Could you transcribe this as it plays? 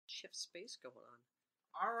shift space going on.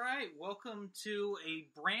 All right, welcome to a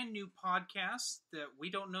brand new podcast that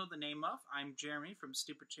we don't know the name of. I'm Jeremy from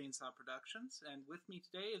Stupid Chainsaw Productions, and with me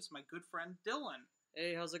today is my good friend Dylan.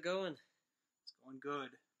 Hey, how's it going? It's going good.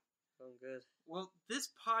 Going good. Well, this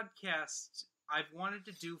podcast I've wanted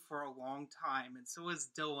to do for a long time, and so has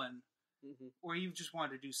Dylan. Or you just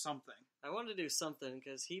wanted to do something. I wanted to do something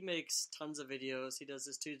because he makes tons of videos. He does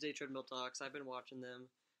his Tuesday treadmill talks. I've been watching them.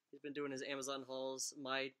 He's been doing his Amazon hauls.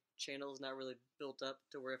 My channel is not really built up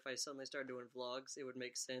to where if I suddenly started doing vlogs, it would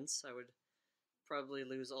make sense. I would probably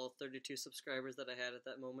lose all 32 subscribers that I had at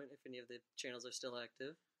that moment if any of the channels are still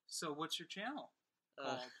active. So what's your channel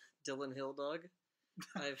called? Dylan Hill Dog.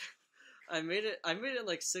 I made it in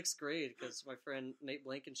like 6th grade because my friend Nate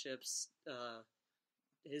Blankenship's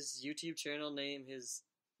his YouTube channel name, his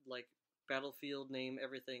like battlefield name,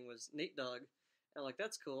 everything was Nate Dog. And I'm like,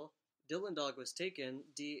 that's cool. Dylan Dog was taken,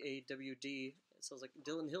 D-A-W-D, so I was like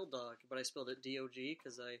Dylan Hill Dog, but I spelled it D-O-G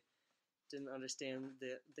because I didn't understand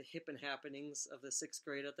the hip and happenings of the 6th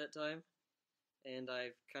grade at that time. And I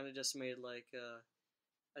kind of just made like,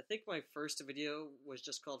 I think my first video was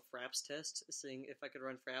just called Fraps Test, seeing if I could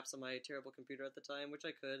run Fraps on my terrible computer at the time, which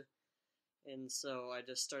I could. And so I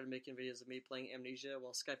just started making videos of me playing Amnesia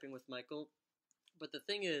while Skyping with Michael. But the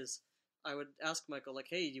thing is, I would ask Michael, like,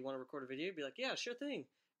 hey, do you want to record a video? He'd be like, yeah, sure thing.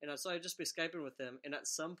 And so I'd just be Skyping with him. And at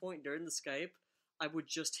some point during the Skype, I would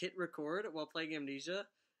just hit record while playing Amnesia.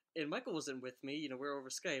 And Michael wasn't with me, we're over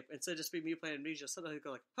Skype. And so it'd just be me playing Amnesia. Sometimes he'd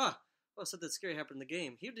go like, something scary happened in the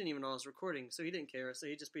game. He didn't even know I was recording, so he didn't care. So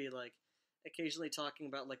he'd just be like, occasionally talking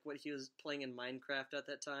about like what he was playing in Minecraft at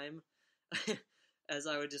that time. As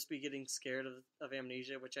I would just be getting scared of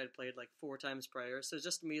Amnesia, which I'd played like 4 times prior. So it's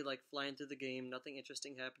just me like flying through the game, nothing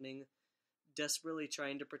interesting happening, desperately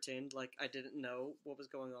trying to pretend like I didn't know what was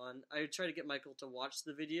going on. I would try to get Michael to watch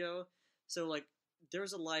the video. So like there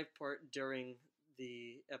was a live part during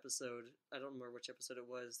the episode. I don't remember which episode it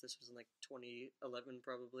was. This was in like 2011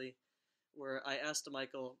 probably, where I asked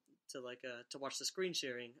Michael to watch the screen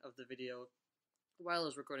sharing of the video while I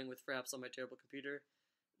was recording with Fraps on my terrible computer.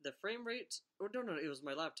 The frame rate, it was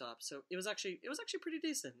my laptop, so it was actually pretty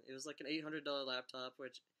decent. It was like an $800 laptop,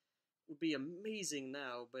 which would be amazing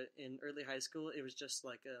now, but in early high school, it was just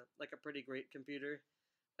like a pretty great computer.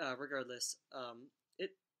 Regardless,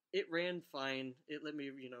 it ran fine. It let me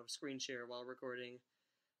screen share while recording.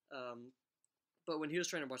 But when he was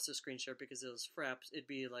trying to watch the screen share because it was Fraps, it'd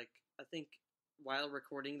be like, I think while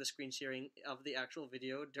recording the screen sharing of the actual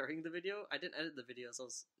video during the video, I didn't edit the videos. I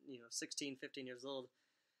was 16, 15 years old.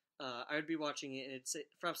 I would be watching it, and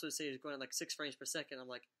Fraps would say it's going at like 6 frames per second. I'm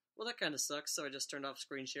like, well, that kind of sucks, so I just turned off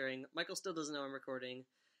screen sharing. Michael still doesn't know I'm recording,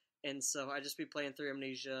 and so I just be playing through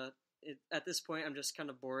Amnesia. At this point, I'm just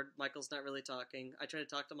kind of bored. Michael's not really talking. I try to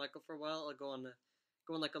talk to Michael for a while. I'll go on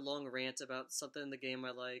like a long rant about something in the game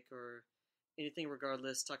I like, or anything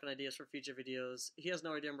regardless, talking ideas for future videos. He has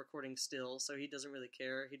no idea I'm recording still, so he doesn't really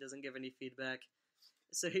care. He doesn't give any feedback.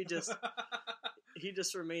 So he just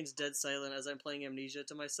remains dead silent as I'm playing Amnesia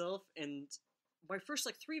to myself, and my first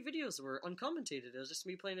like 3 videos were uncommentated. It was just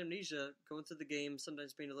me playing Amnesia, going through the game,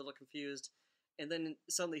 sometimes being a little confused, and then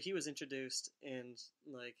suddenly he was introduced, and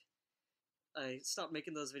like I stopped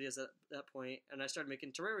making those videos at that point, and I started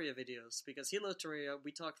making Terraria videos because he loves Terraria.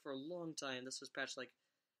 We talked for a long time. This was patch like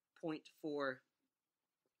 0.4,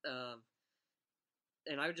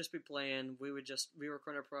 and I would just be playing. We would just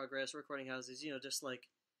record our progress, recording houses, just like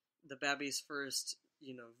the Babby's first,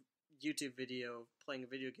 YouTube video playing a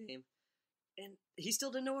video game. And he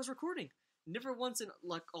still didn't know I was recording. Never once in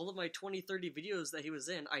like all of my 20, 30 videos that he was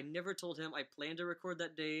in, I never told him I planned to record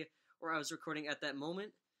that day or I was recording at that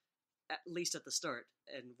moment, at least at the start.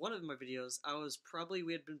 And one of my videos,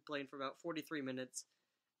 we had been playing for about 43 minutes,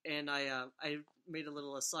 and I made a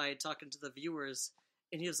little aside talking to the viewers,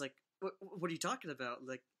 and he was like, what are you talking about?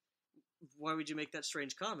 Like, why would you make that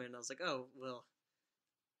strange comment? And I was like, oh, well,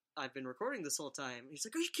 I've been recording this whole time. He's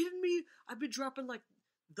like, are you kidding me? I've been dropping, like,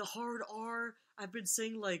 the hard R. I've been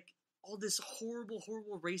saying, like, all this horrible,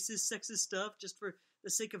 horrible racist, sexist stuff just for the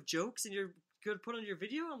sake of jokes, and you're going to put on your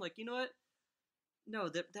video? I'm like, you know what? No,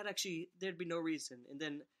 that actually, there'd be no reason. And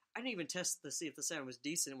then I didn't even test to see if the sound was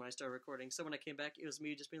decent when I started recording. So when I came back, it was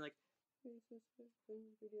me just being like,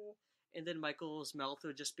 and then Michael's mouth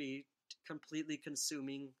would just be completely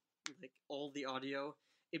consuming like all the audio.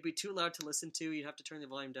 It'd be too loud to listen to. You'd have to turn the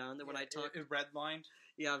volume down. Then when I talked, it redlined.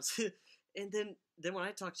 Yeah, and then when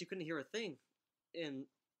I talked, you couldn't hear a thing.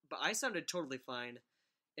 But I sounded totally fine,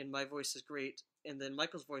 and my voice is great. And then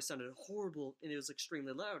Michael's voice sounded horrible, and it was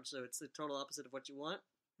extremely loud. So it's the total opposite of what you want.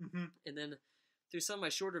 Mm-hmm. And then through some of my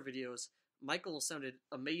shorter videos, Michael sounded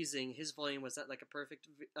amazing. His volume was at like a perfect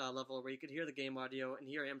level where you could hear the game audio and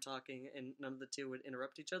hear him talking, and none of the two would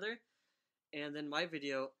interrupt each other. And then my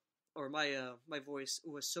video, or my voice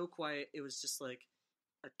was so quiet, it was just like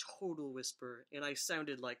a total whisper, and I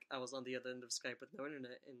sounded like I was on the other end of Skype with no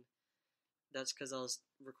internet, and that's because I was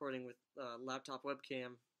recording with laptop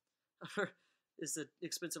webcam. It's an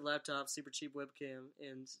expensive laptop, super cheap webcam,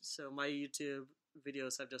 and so my YouTube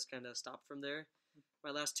videos have just kind of stopped from there.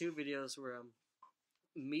 My last two videos were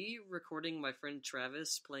me recording my friend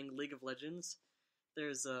Travis playing League of Legends.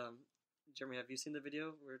 There's Jeremy, have you seen the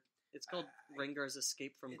video where it's called Rengar's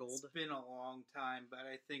Escape from Gold? It's been a long time, but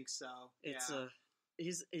I think so. It's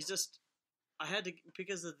he's just, I had to,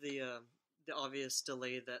 because of the obvious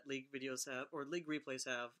delay that League videos have, or League replays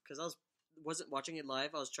have, because I wasn't watching it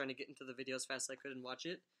live. I was trying to get into the video as fast as I could and watch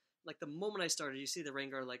it. Like the moment I started, you see the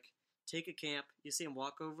Rengar like take a camp. You see him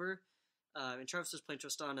walk over, and Travis was playing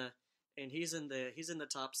Tristana, and he's in the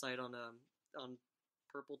top side on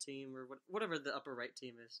purple team or whatever the upper right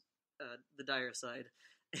team is, the dire side,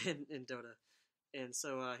 in Dota. And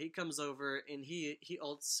so he comes over and he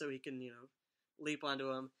ults so he can leap onto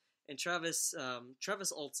him. And Travis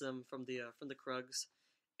ults him from the Krugs,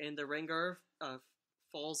 and the Rengar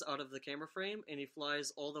falls out of the camera frame and he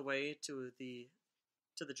flies all the way to the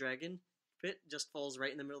dragon pit. Just falls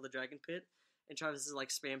right in the middle of the dragon pit, and Travis is like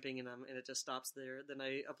spamming him, and it just stops there. Then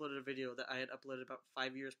I uploaded a video that I had uploaded about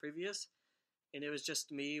 5 years previous, and it was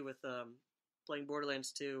just me with playing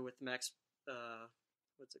Borderlands 2 with max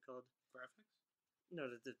what's it called? Graphics? No,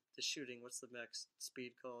 the shooting. What's the max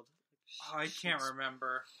speed called? I can't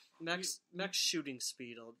remember. Max shooting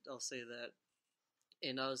speed. I'll say that.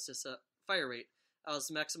 And I was just fire rate. I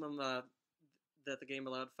was maximum that the game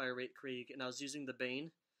allowed fire rate Krieg, and I was using the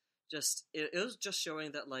Bane. It was just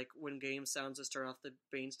showing that like when game sounds just turn off, the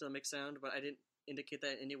Bane still makes sound, but I didn't indicate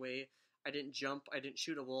that in any way. I didn't jump. I didn't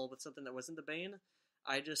shoot a wall with something that wasn't the Bane.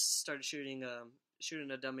 I just started shooting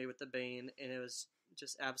a dummy with the Bane, and it was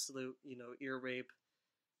just absolute ear rape.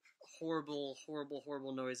 Horrible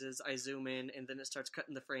noises. I zoom in, and then it starts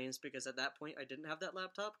cutting the frames, because at that point I didn't have that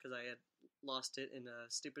laptop because I had lost it in a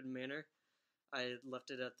stupid manner. I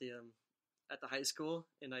left it at the high school,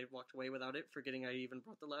 and I walked away without it, forgetting I even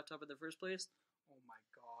brought the laptop in the first place. Oh my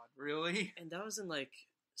god, really? And that was in like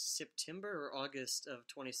September or August of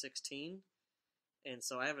 2016, and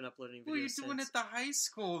so I haven't uploaded any videos. What were you doing at the high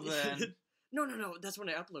school then? No, that's when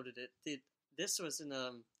I uploaded it. This was in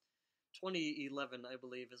 2011, I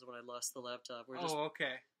believe, is when I lost the laptop.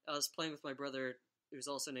 Okay. I was playing with my brother, who's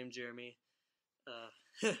also named Jeremy.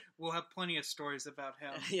 We'll have plenty of stories about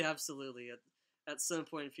him. Yeah, absolutely. At some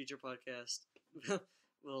point in future podcast,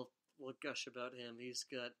 we'll gush about him. He's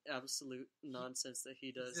got absolute nonsense that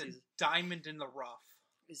he does. He's a diamond in the rough.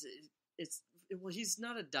 Well, he's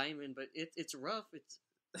not a diamond, but it's rough.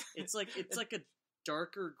 It's like a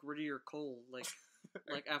darker, grittier coal. Like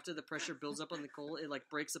after the pressure builds up on the coal, it like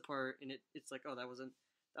breaks apart, and it's like, oh, that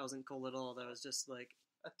wasn't coal at all. That was just like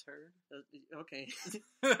a turd. Okay,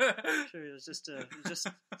 sure. It was just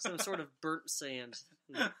some sort of burnt sand.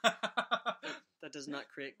 That does not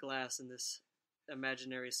create glass in this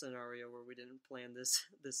imaginary scenario where we didn't plan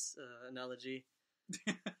this analogy.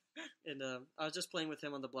 And I was just playing with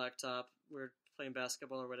him on the blacktop. We're playing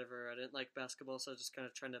basketball or whatever. I didn't like basketball, so I was just kind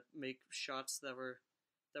of trying to make shots that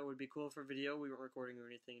would be cool for video. We weren't recording or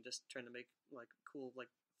anything, just trying to make like cool like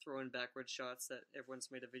throwing backward shots that everyone's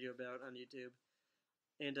made a video about on YouTube.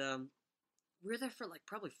 And we were there for like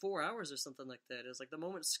probably 4 hours or something like that. It was like the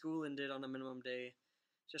moment school ended on a minimum day,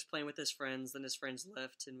 just playing with his friends. Then his friends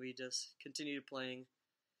left, and we just continued playing.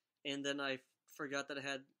 And then I forgot that I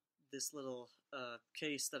had this little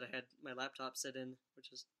case that I had my laptop sit in, which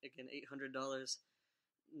is again $800.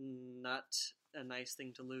 Not a nice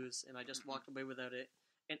thing to lose, and I just walked away without it.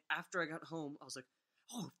 And after I got home, I was like,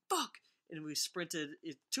 "Oh fuck!" And we sprinted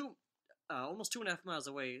almost 2.5 miles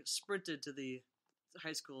away. Sprinted to the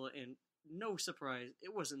high school, and no surprise,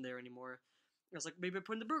 it wasn't there anymore. I was like, maybe I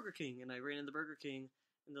put in the Burger King, and I ran in the Burger King,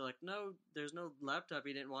 and they're like, no, there's no laptop.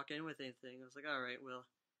 You didn't walk in with anything. I was like, all right, well,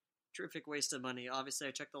 terrific waste of money. Obviously,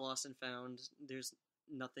 I checked the lost and found. There's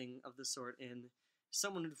nothing of the sort, and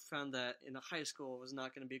someone who found that in a high school was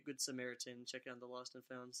not going to be a good Samaritan checking out the lost and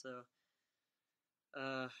found. So,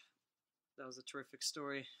 that was a terrific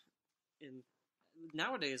story. And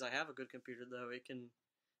nowadays, I have a good computer though. It can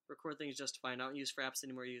record things just fine. I don't use Fraps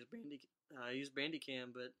anymore. I use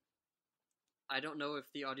Bandicam, but I don't know if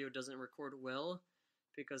the audio doesn't record well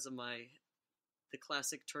because of the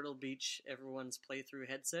classic Turtle Beach everyone's playthrough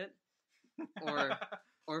headset, or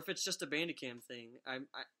if it's just a Bandicam thing.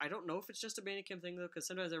 I don't know if it's just a Bandicam thing though, because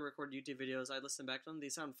sometimes I record YouTube videos, I listen back to them, they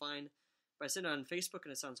sound fine, But I send it on Facebook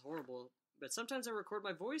and it sounds horrible. But sometimes I record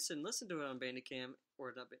my voice and listen to it on Bandicam,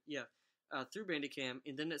 or not, through Bandicam,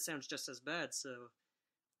 and then it sounds just as bad. So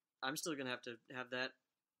I'm still gonna have to have that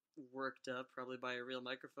worked up, probably buy a real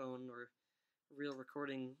microphone or real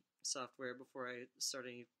recording software before I start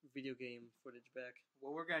any video game footage back.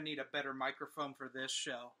 Well, we're gonna need a better microphone for this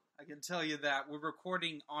show. I can tell you that. We're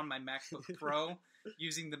recording on my MacBook Pro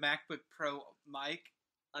using the MacBook Pro mic.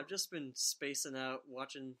 I've just been spacing out,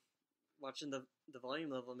 watching the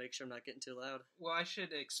volume level, make sure I'm not getting too loud. Well, I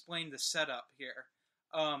should explain the setup here.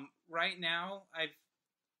 Right now,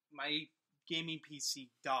 my gaming PC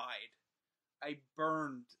died. I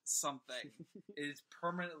burned something. It is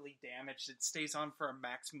permanently damaged. It stays on for a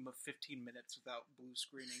maximum of 15 minutes without blue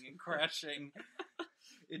screening and crashing.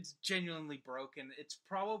 It's genuinely broken. It's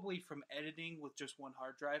probably from editing with just one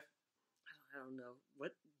hard drive. I don't know.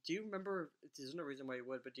 What do you remember? There's no reason why you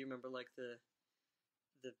would, but do you remember like the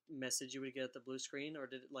message you would get at the blue screen, or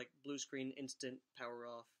did it like blue screen instant power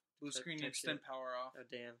off? Blue screen instant power off. Oh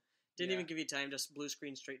damn! Didn't even give you time. Just blue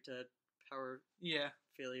screen straight to power. Yeah,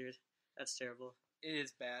 failure. That's terrible. It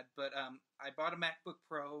is bad, but I bought a MacBook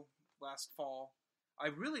Pro last fall. I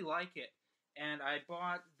really like it, and I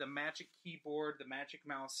bought the Magic Keyboard, the Magic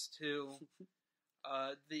Mouse too.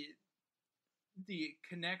 The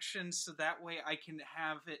connection, so that way I can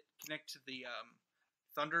have it connect to the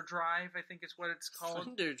Thunder Drive, I think is what it's called.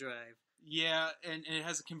 Thunder Drive. Yeah, and it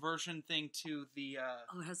has a conversion thing to the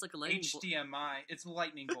it has like a lightning HDMI. It's a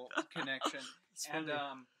lightning bolt connection, and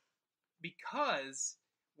because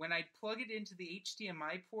when I plug it into the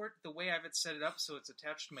HDMI port, the way I have it set it up so it's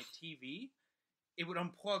attached to my TV, it would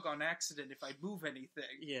unplug on accident if I move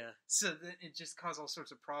anything. Yeah. So then it just caused all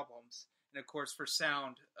sorts of problems. And of course, for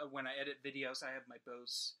sound, when I edit videos, I have my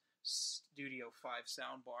Bose Studio 5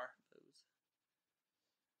 soundbar,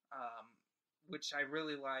 which I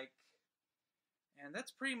really like. And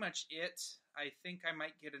that's pretty much it. I think I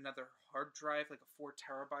might get another hard drive, like a 4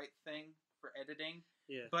 terabyte thing for editing.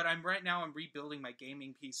 Yeah. But I'm rebuilding my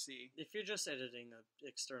gaming PC. If you're just editing,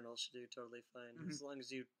 external should do totally fine. Mm-hmm. As long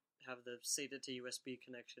as you have the SATA to USB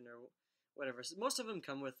connection or whatever. Most of them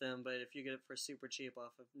come with them, but if you get it for super cheap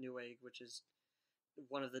off of Newegg, which is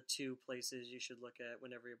one of the 2 places you should look at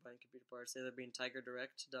whenever you're buying computer parts, the other being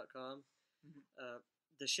tigerdirect.com. Mm-hmm.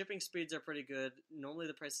 The shipping speeds are pretty good. Normally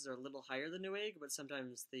the prices are a little higher than Newegg, but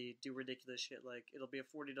sometimes they do ridiculous shit. Like, it'll be a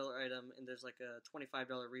 $40 item, and there's like a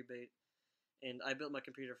 $25 rebate. And I built my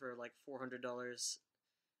computer for like $400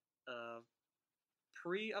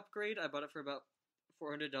 pre-upgrade. I bought it for about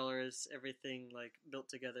 $400, everything like built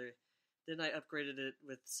together. Then I upgraded it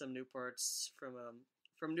with some new parts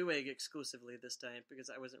from Newegg exclusively this time,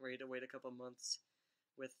 because I wasn't ready to wait a couple months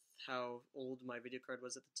with how old my video card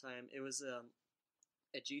was at the time. It was a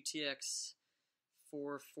GTX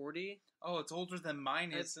 440. Oh, it's older than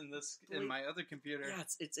mine is in my other computer. Yeah,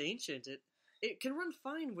 it's ancient. It can run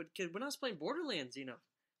fine when I was playing Borderlands,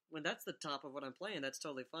 when that's the top of what I'm playing, that's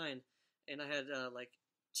totally fine. And I had like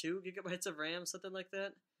 2 gigabytes of RAM, something like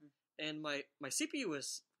that. And my CPU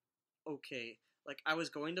was okay. Like, I was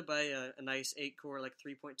going to buy a nice 8-core, like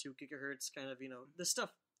 3.2 gigahertz kind of, the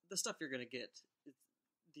stuff you're going to get. It's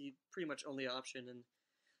the pretty much only option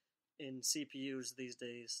in CPUs these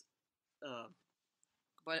days.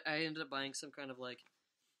 But I ended up buying some kind of like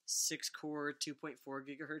 6-core 2.4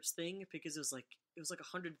 gigahertz thing because it was like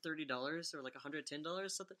 $130 or like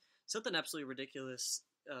 $110, something absolutely ridiculous.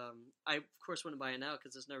 I of course wouldn't buy it now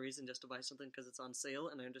because there's no reason just to buy something because it's on sale,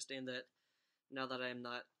 and I understand that now that I am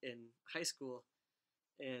not in high school,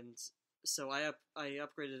 and so I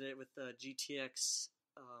upgraded it with the GTX.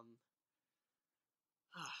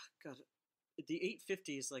 The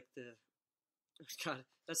 850 is like the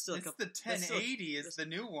that's still it's the 1080 is the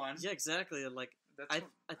new one. Yeah, exactly. Like, I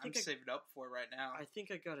think I'm saving up for right now. I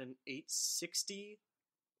think I got an 860.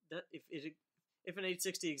 That if an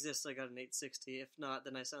 860 exists, I got an 860. If not,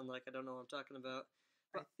 then I sound like I don't know what I'm talking about.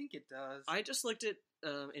 But I think it does. I just looked at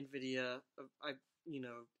Nvidia.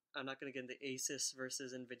 I'm not going to get into Asus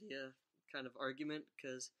versus Nvidia kind of argument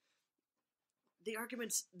because the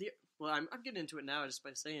arguments. I'm getting into it now just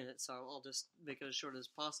by saying it, so I'll just make it as short as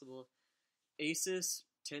possible. Asus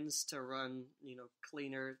tends to run,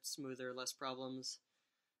 cleaner, smoother, less problems,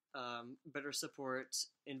 better support.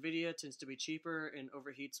 Nvidia tends to be cheaper and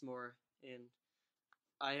overheats more, and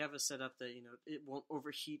I have a setup that, it won't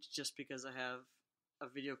overheat just because I have a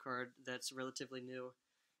video card that's relatively new.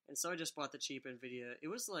 And so I just bought the cheap Nvidia. It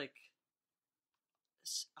was like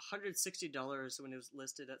 $160 when it was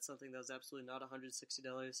listed at something that was absolutely not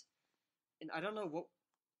 $160. And I don't know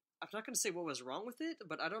I'm not going to say what was wrong with it,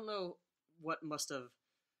 but I don't know what must have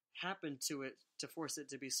happened to it to force it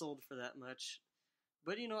to be sold for that much.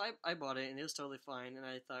 But I bought it and it was totally fine. And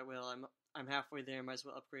I thought, well, I'm halfway there. Might as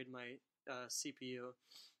well upgrade my CPU.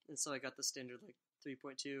 And so I got the standard like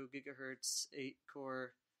 3.2 gigahertz, 8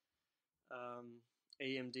 core,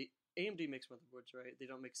 AMD. AMD makes motherboards, right? They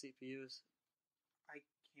don't make CPUs. I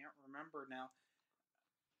can't remember now.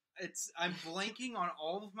 I'm blanking on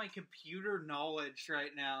all of my computer knowledge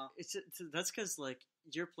right now. That's because like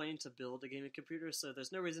you're planning to build a gaming computer, so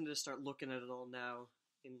there's no reason to start looking at it all now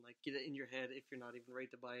and like get it in your head if you're not even ready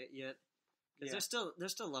to buy it yet. Because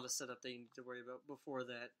there's still a lot of setup that you need to worry about before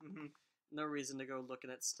that. Mm-hmm. No reason to go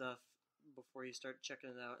looking at stuff before you start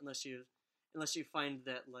checking it out, unless you find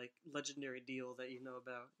that like legendary deal that you know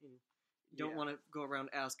about. And you don't want to go around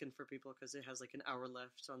asking for people because it has like an hour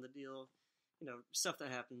left on the deal. Stuff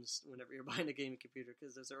that happens whenever you're buying a gaming computer,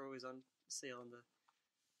 because those are always on sale in the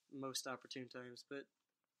most opportune times. But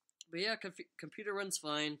yeah, computer runs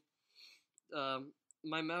fine.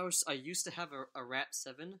 My mouse, I used to have a Rat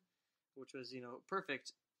 7, which was,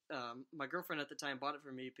 perfect. My girlfriend at the time bought it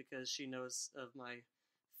for me because she knows of my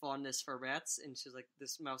fondness for rats, and she's like,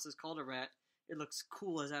 this mouse is called a Rat. It looks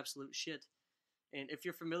cool as absolute shit. And if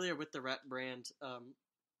you're familiar with the Rat brand,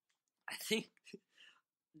 I think...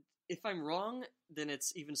 If I'm wrong, then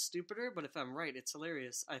it's even stupider. But if I'm right, it's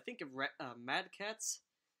hilarious. I think of Mad Cats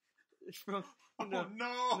from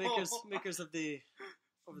makers of the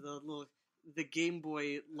Game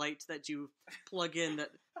Boy light that you plug in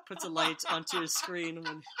that puts a light onto your screen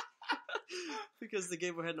because the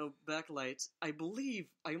Game Boy had no backlight.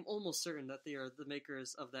 I'm almost certain that they are the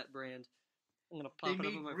makers of that brand. I'm gonna pop it up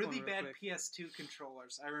on my phone real quick. They made really bad PS2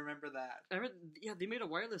 controllers. I remember that. They made a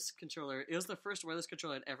wireless controller. It was the first wireless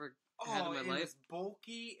controller I'd ever had in my life. It was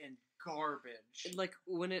bulky and garbage. And like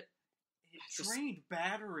when it drained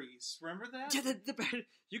batteries. Remember that? Yeah, the battery.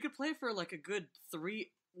 You could play for like a good 3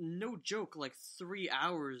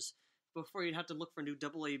 hours before you'd have to look for new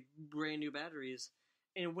AA brand new batteries.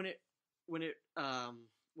 And when it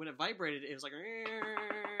vibrated, it was like.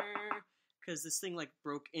 Because this thing like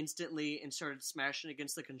broke instantly and started smashing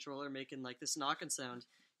against the controller, making like this knocking sound.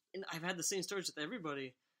 And I've had the same stories with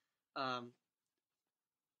everybody, and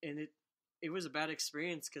it was a bad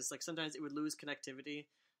experience because like sometimes it would lose connectivity.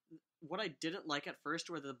 What I didn't like at first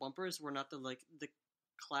were the bumpers were not the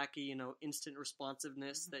clacky instant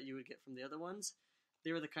responsiveness that you would get from the other ones.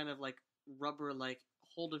 They were the kind of like rubber like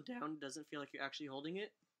hold them down, doesn't feel like you're actually holding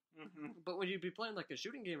it. Mm-hmm. But when you'd be playing like a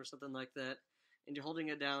shooting game or something like that, and you're holding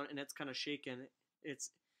it down and it's kind of shaken, it's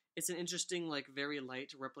an interesting like very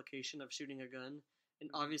light replication of shooting a gun. And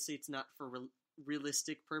obviously it's not for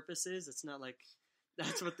realistic purposes. It's not like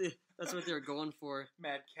that's what they're going for.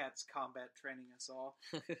 Mad Catz combat training us all.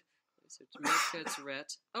 I searched Mad Catz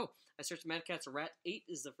Rat. Oh, I searched Mad Catz Rat 8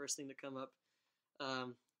 is the first thing to come up.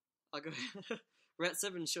 I'll go. Rat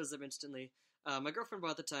 7 shows up instantly. My girlfriend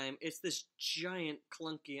bought at the time. It's this giant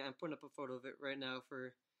clunky. I'm putting up a photo of it right now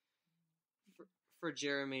for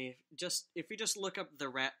Jeremy. Just if you just look up the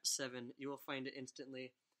Rat 7, you will find it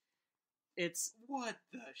instantly. It's what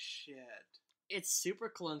the shit. It's super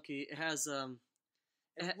clunky. It has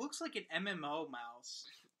it looks like an MMO mouse.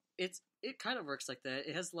 It kind of works like that.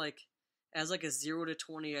 It has like a 0 to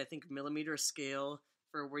 20 I think millimeter scale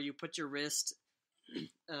for where you put your wrist,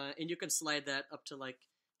 and you can slide that up to like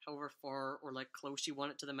however far or like close you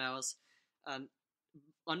want it to the mouse.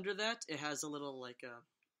 Under that, it has a little like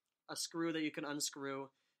a screw that you can unscrew,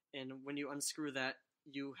 and when you unscrew that,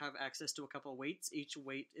 you have access to a couple of weights. Each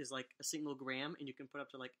weight is like a single gram, and you can put up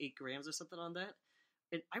to like 8 grams or something on that.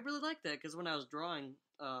 And I really like that because when I was drawing,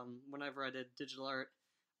 whenever I did digital art,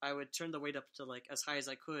 I would turn the weight up to like as high as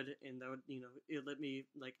I could, and that would it let me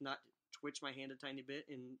like not twitch my hand a tiny bit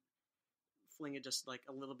and fling it just like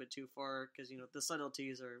a little bit too far because the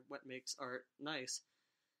subtleties are what makes art nice.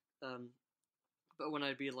 But when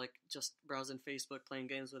I'd be like just browsing Facebook, playing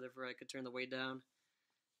games, whatever, I could turn the weight down.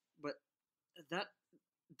 But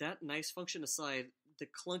that nice function aside, the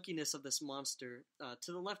clunkiness of this monster,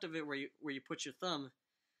 to the left of it where you put your thumb,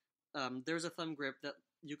 there's a thumb grip that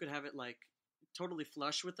you could have it like totally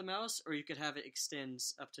flush with the mouse, or you could have it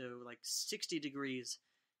extends up to like 60 degrees.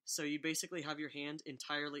 So you basically have your hand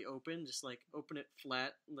entirely open, just like open it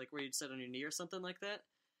flat, like where you'd sit on your knee or something like that.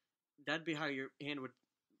 That'd be how your hand would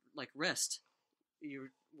like rest.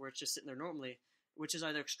 Where it's just sitting there normally, which is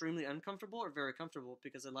either extremely uncomfortable or very comfortable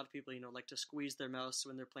because a lot of people, like to squeeze their mouse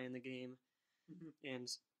when they're playing the game. Mm-hmm. And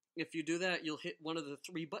if you do that, you'll hit one of the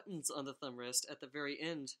 3 buttons on the thumb wrist at the very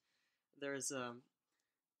end. There's God,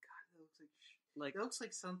 it looks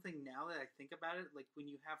like something now that I think about it, like when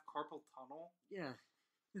you have carpal tunnel. Yeah.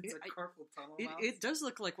 It's a carpal tunnel mouse. It does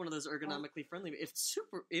look like one of those ergonomically friendly.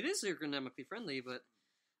 It is ergonomically friendly, but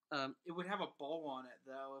it would have a ball on it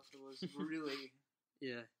though if it was really.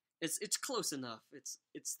 Yeah, it's close enough.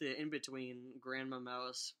 It's the in between grandma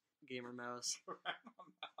mouse, gamer mouse.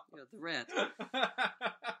 Yeah, the rat.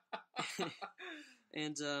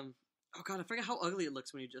 And oh god, I forget how ugly it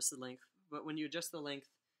looks when you adjust the length. But when you adjust the length,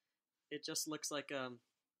 it just looks like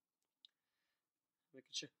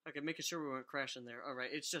making sure we weren't crashing there. All right,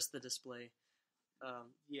 it's just the display.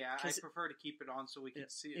 Yeah, I prefer to keep it on so we can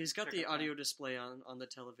see it. He's got the audio display on the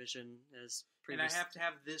television as previous. And I have to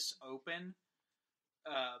have this open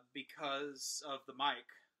because of the mic.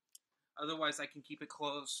 Otherwise, I can keep it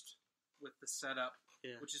closed with the setup,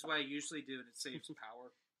 which is what I usually do, and it saves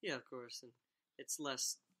power. Yeah, of course, and it's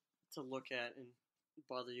less to look at and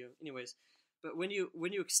bother you. Anyways, but when you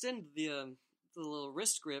extend the little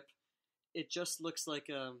wrist grip, it just looks like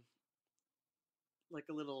a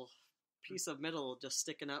little piece of metal just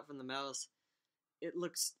sticking out from the mouse. It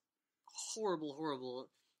looks horrible,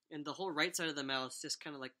 and the whole right side of the mouse just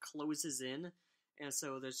kind of like closes in, and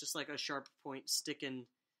so there's just like a sharp point sticking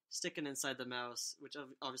inside the mouse, which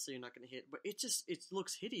obviously you're not going to hit, but it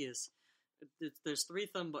looks hideous. There's 3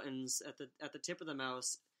 thumb buttons at the tip of the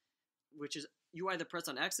mouse, which is you either press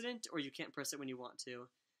on accident or you can't press it when you want to.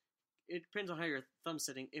 It depends on how your thumb's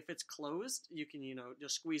sitting. If it's closed, you can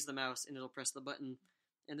just squeeze the mouse and it'll press the button.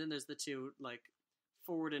 And then there's the 2 like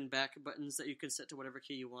forward and back buttons that you can set to whatever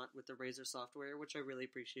key you want with the Razer software, which I really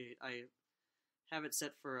appreciate. I have it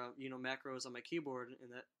set for macros on my keyboard,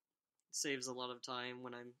 and that saves a lot of time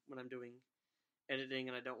when I'm doing editing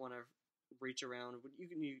and I don't want to reach around.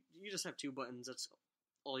 You just have 2 buttons. That's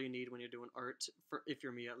all you need when you're doing art. If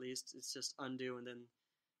you're me, at least, it's just undo and then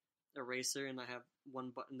eraser, and I have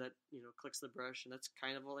 1 button that clicks the brush, and that's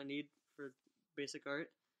kind of all I need for basic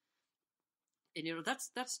art. And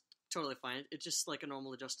that's totally fine. It's just like a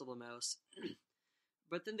normal adjustable mouse.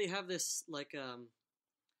 But then they have this like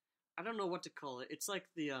I don't know what to call it. It's like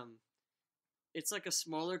it's like a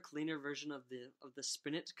smaller, cleaner version of the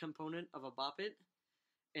spin it component of a bop it,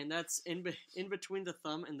 and that's in between the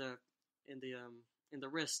thumb and the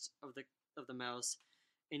wrist of the mouse.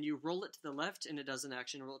 And you roll it to the left and it does an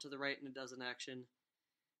action, roll it to the right and it does an action.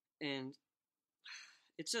 And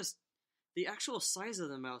it's just, the actual size of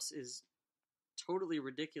the mouse is totally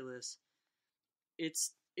ridiculous.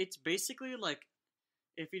 It's basically like,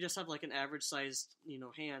 if you just have like an average sized,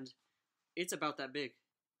 hand, it's about that big.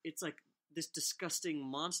 It's like this disgusting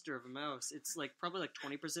monster of a mouse. It's like probably like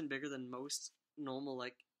 20% bigger than most normal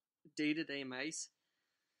like day-to-day mice.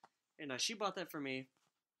 And she bought that for me.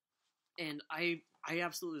 And I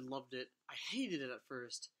absolutely loved it. I hated it at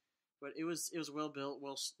first, but it was well built,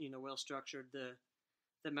 well structured.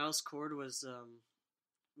 The mouse cord was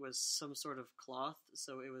some sort of cloth,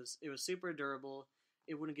 so it was super durable.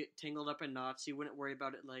 It wouldn't get tangled up in knots. You wouldn't worry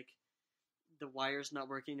about it like the wire's not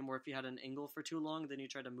working anymore if you had an angle for too long. Then you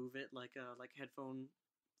try to move it like headphones,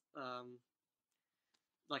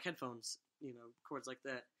 cords like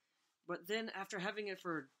that. But then after having it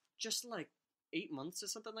for just like 8 months or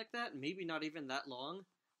something like that, maybe not even that long,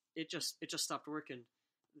 it just stopped working.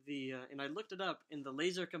 And I looked it up, and the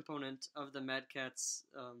laser component of the Mad Catz,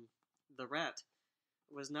 the rat,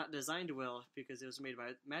 was not designed well because it was made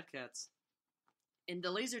by Mad Catz, and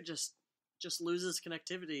the laser just loses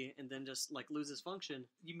connectivity and then just like loses function.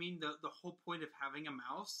 You mean the whole point of having a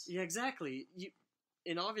mouse? Yeah, exactly.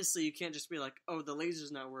 And obviously you can't just be like, oh, the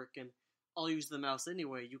laser's not working, I'll use the mouse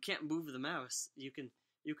anyway. You can't move the mouse. You can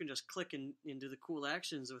just click and do the cool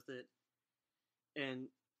actions with it. And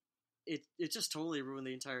it just totally ruined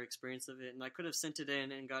the entire experience of it. And I could have sent it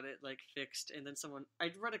in and got it like fixed. And then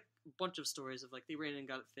I'd read a bunch of stories of like they ran in and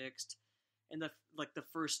got it fixed. And the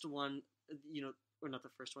first one, or not the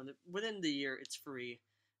first one, within the year it's free.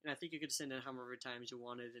 And I think you could send it however many times you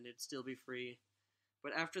wanted and it'd still be free.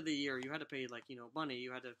 But after the year, you had to pay like, money.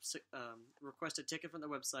 You had to request a ticket from the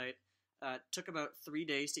website. It took about 3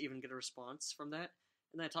 days to even get a response from that.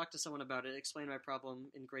 And then I talked to someone about it, explained my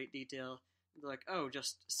problem in great detail. They're like, oh,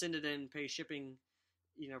 just send it in, pay shipping,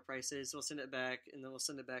 prices. We'll send it back, and then we'll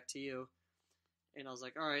send it back to you. And I was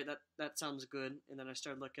like, all right, that sounds good. And then I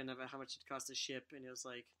started looking at how much it cost to ship, and it was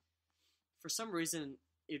like, for some reason,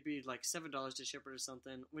 it'd be like $7 to ship it or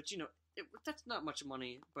something, which, that's not much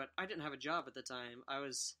money, but I didn't have a job at the time. I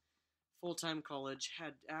was full-time college,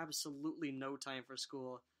 had absolutely no time for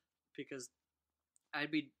school, because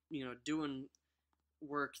I'd be, doing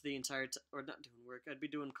work the entire time, or not doing work, I'd be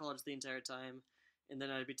doing college the entire time, and then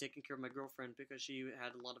I'd be taking care of my girlfriend because she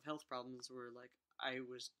had a lot of health problems where, like, I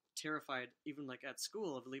was terrified, even, like, at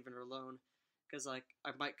school of leaving her alone, because, like,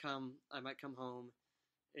 I might come home,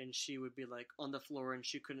 and she would be like on the floor and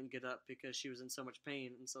she couldn't get up because she was in so much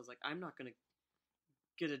pain. And so I was like, I'm not gonna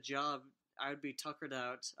get a job. I would be tuckered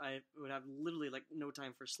out. I would have literally like no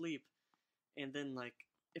time for sleep. And then like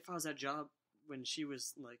if I was at job when she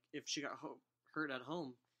was like, if she got hurt at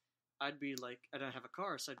home, I'd be like, I don't have a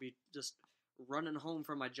car, so I'd be just running home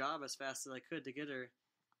from my job as fast as I could to get her.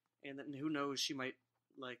 And then who knows, she might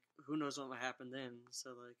like, who knows what might happen then.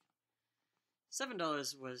 So like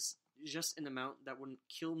 $7 was just an amount that wouldn't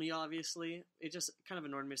kill me, obviously. It just kind of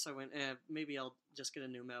annoyed me, so I went, maybe I'll just get a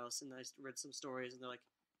new mouse. And I read some stories, and they're like,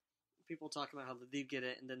 people talking about how they'd get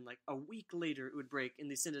it, and then like a week later it would break, and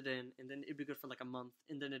they send it in, and then it'd be good for like a month,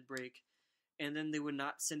 and then it'd break, and then they would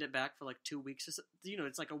not send it back for like 2 weeks. You know,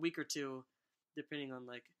 it's like a week or two, depending on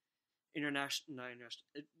like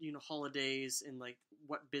holidays and like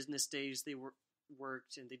what business days they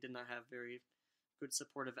worked, and they did not have very good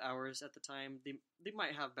supportive hours at the time. They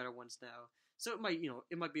might have better ones now, so it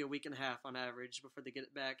might be a week and a half on average before they get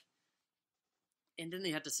it back, and then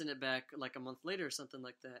they had to send it back like a month later or something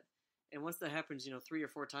like that. And once that happens, 3 or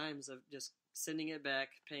 4 times of just sending it back,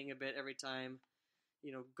 paying a bit every time,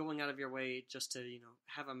 going out of your way just to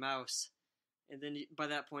have a mouse, and then by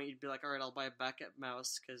that point you'd be like, all right, I'll buy a backup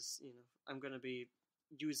mouse because I'm going to be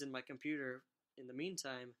using my computer in the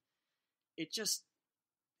meantime. It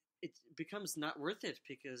becomes not worth it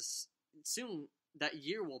because soon that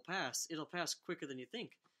year will pass. It'll pass quicker than you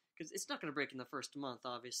think because it's not going to break in the first month,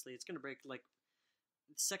 obviously. It's going to break like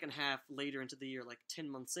the second half later into the year, like 10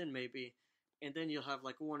 months in maybe, and then you'll have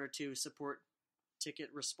like 1 or 2 support ticket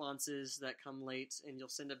responses that come late, and you'll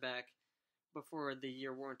send it back before the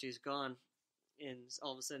year warranty is gone, and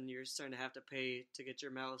all of a sudden you're starting to have to pay to get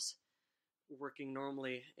your mouse working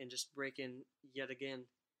normally and just breaking yet again.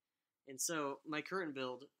 And so my current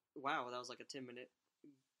build, wow, that was like a 10-minute.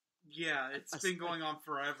 Yeah, it's been going on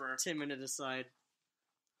forever. 10-minute aside.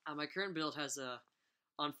 My current build has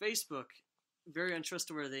on Facebook, very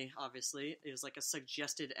untrustworthy, obviously. It was like a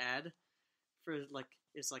suggested ad for like,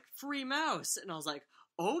 it's like free mouse. And I was like,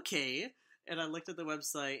 okay. And I looked at the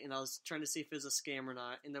website and I was trying to see if it was a scam or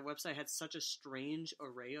not. And the website had such a strange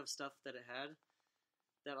array of stuff that it had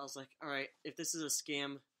that I was like, all right, if this is a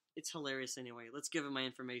scam, it's hilarious anyway. Let's give him my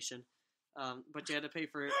information. But you had to pay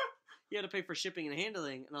for shipping and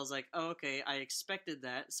handling. And I was like, oh, okay, I expected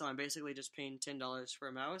that. So I'm basically just paying $10 for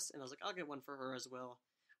a mouse. And I was like, I'll get one for her as well.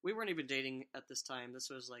 We weren't even dating at this time. This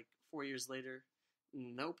was like 4 years later.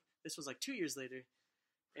 Nope. This was like 2 years later.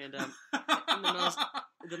 And, and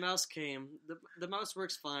the mouse came. The mouse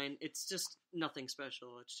works fine. It's just nothing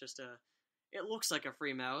special. It's just it looks like a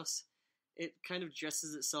free mouse. It kind of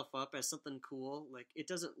dresses itself up as something cool. Like, it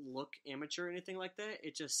doesn't look amateur or anything like that.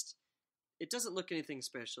 It doesn't look anything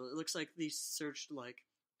special. It looks like they searched like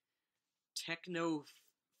techno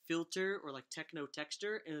filter or like techno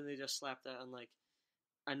texture, and then they just slapped that on like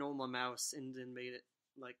a normal mouse and then made it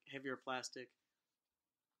like heavier plastic.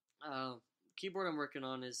 Keyboard I'm working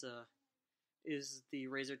on is the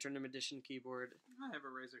Razer Tournament Edition keyboard. I have a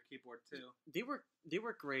Razer keyboard too. They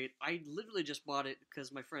work great. I literally just bought it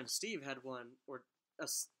because my friend Steve had one, or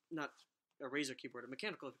not a Razer keyboard, a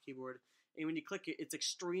mechanical keyboard. And when you click it, it's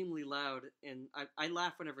extremely loud, and I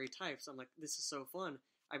laugh whenever he types. I'm like, this is so fun.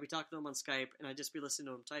 I'd be talking to him on Skype, and I'd just be listening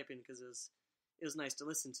to him typing because it was nice to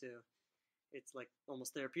listen to. It's like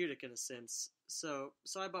almost therapeutic in a sense. So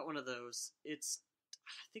I bought one of those.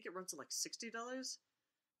 I think it runs to like $60.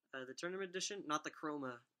 The Tournament Edition, not the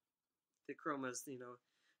Chroma. The Chroma's,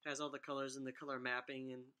 has all the colors and the color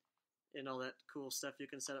mapping and all that cool stuff you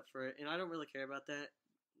can set up for it. And I don't really care about that.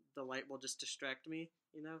 The light will just distract me,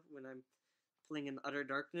 when I'm playing in utter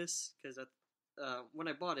darkness. Because when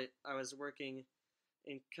I bought it, I was working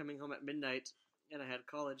and coming home at midnight, and I had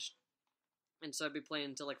college. And so I'd be playing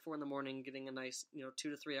until like 4 a.m, getting a nice, 2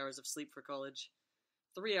 to 3 hours of sleep for college.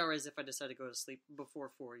 3 hours if I decide to go to sleep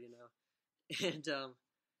before 4, And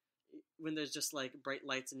when there's just like bright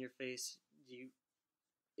lights in your face,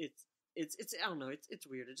 it's I don't know, it's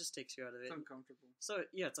weird. It just takes you out of it. It's uncomfortable. So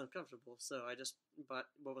yeah, it's uncomfortable. So I just bought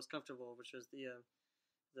what was comfortable, which was the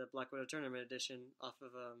Black Widow Tournament Edition off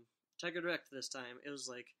of Tiger Direct this time. It was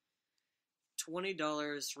like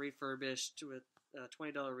 $20 refurbished with a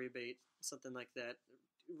 $20 rebate, something like that.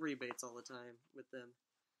 Rebates all the time with them.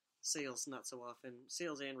 Sales not so often.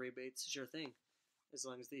 Sales and rebates is your thing, as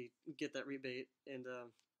long as they get that rebate. And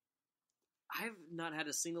I've not had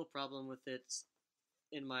a single problem with it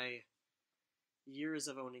in my years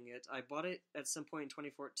of owning it. I bought it at some point in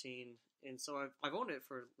 2014, and so I've owned it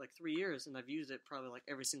for like 3 years, and I've used it probably like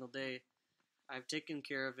every single day. I've taken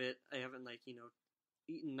care of it. I haven't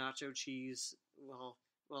eaten nacho cheese while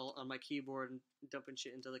well on my keyboard and dumping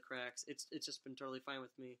shit into the cracks. It's just been totally fine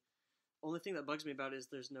with me. Only thing that bugs me about it is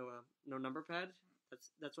there's no number pad.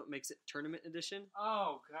 That's what makes it tournament edition.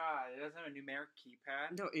 Oh god, it doesn't have a numeric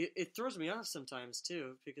keypad. No, it throws me off sometimes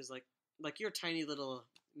too, because like your tiny little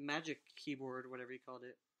magic keyboard, whatever you called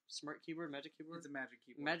it, smart keyboard, magic keyboard. It's a magic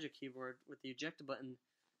keyboard. Magic keyboard with the eject button.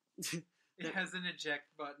 It has an eject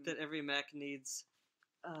button that every Mac needs.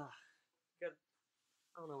 God, I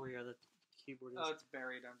don't know where the keyboard is. Oh, it's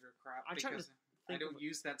buried under crap. I'm trying to I don't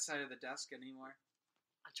use that side of the desk anymore.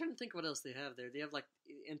 I'm trying to think what else they have there. They have like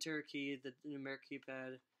enter key, the numeric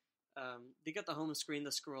keypad. They got the home screen,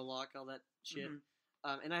 the scroll lock, all that shit.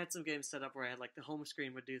 Mm-hmm. And I had some games set up where I had like the home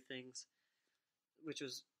screen would do things, which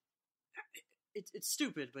was it's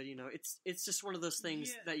stupid, but you know it's just one of those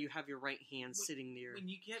things that you have your right hand sitting near. When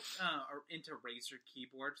you get into Razer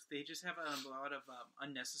keyboards, they just have a lot of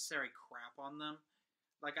unnecessary crap on them.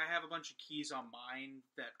 Like I have a bunch of keys on mine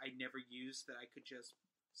that I never use that I could just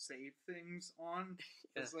save things on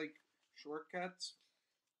as like shortcuts.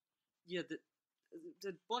 Yeah,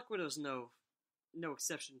 the Black Widow's no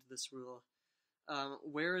exception to this rule.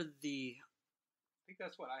 Where the I think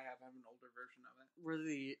that's what I have. I have an older version of it. Where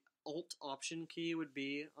the Alt Option key would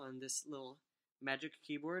be on this little magic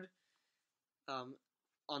keyboard,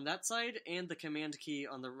 on that side, and the Command key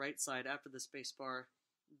on the right side after the space bar,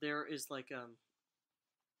 there is like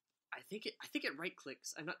I think it right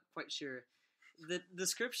clicks. I'm not quite sure. The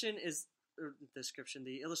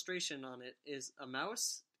illustration on it is a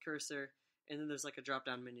mouse cursor, and then there's like a drop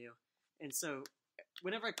down menu, and so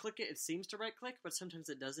whenever I click it, it seems to right click, but sometimes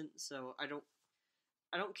it doesn't. So I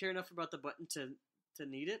don't care enough about the button to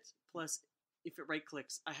need it. Plus, if it right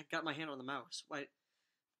clicks, I got my hand on the mouse. Why?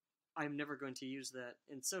 I'm never going to use that,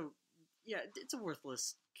 and so yeah, it's a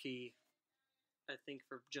worthless key, I think,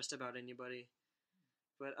 for just about anybody.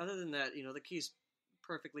 But other than that, you know, the key's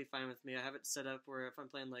perfectly fine with me. I have it set up where if I'm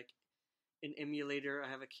playing like an emulator, I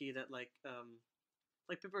have a key that like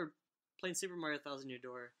people are playing Super Mario Thousand Year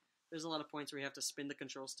Door. There's a lot of points where you have to spin the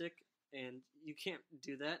control stick, and you can't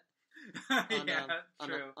do that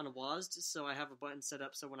on a WASD. So I have a button set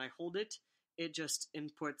up so when I hold it, it just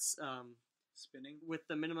inputs spinning with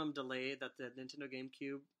the minimum delay that the Nintendo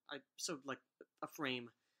GameCube. So like a frame,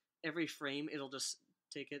 every frame it'll just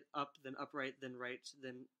take it up, then upright, then right,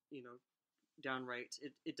 then down right.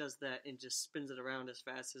 It does that and just spins it around as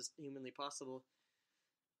fast as humanly possible,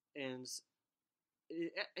 and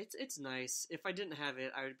it's nice. If I didn't have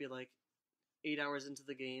it, I would be like 8 hours into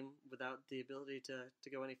the game without the ability to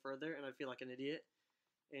go any further, and I'd feel like an idiot,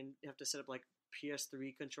 and have to set up like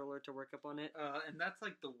PS3 controller to work up on it. And that's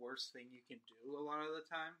like the worst thing you can do a lot of the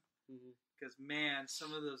time. Because man,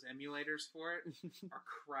 some of those emulators for it are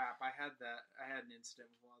crap. I had an incident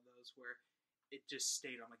with one of those where it just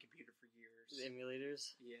stayed on my computer for years. The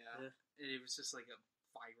emulators? Yeah. It was just like a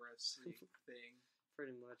virus thing.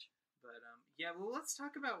 Pretty much. But yeah, well, let's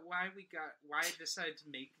talk about why I decided to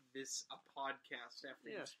make this a podcast after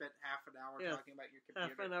you spent half an hour talking about your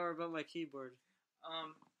computer. Half an hour about my keyboard.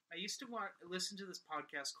 I used to listen to this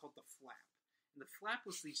podcast called The Flap. And The Flap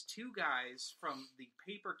was these two guys from the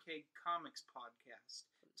Paper Keg Comics podcast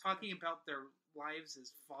talking about their lives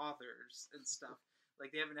as fathers and stuff. Like,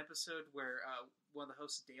 they have an episode where one of the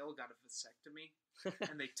hosts, Dale, got a vasectomy,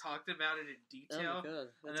 and they talked about it in detail. Oh, my God.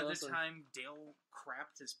 Another awesome. time, Dale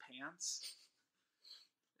crapped his pants.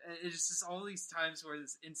 It's just all these times where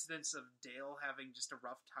there's incidents of Dale having just a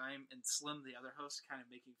rough time and Slim, the other host, kind of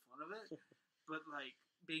making fun of it, but, like,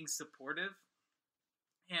 being supportive.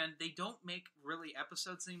 And they don't make really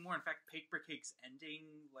episodes anymore. In fact, Paper Cake's ending,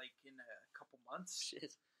 like, in a couple months.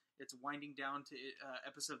 Shit. It's winding down to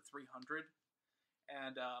episode 300.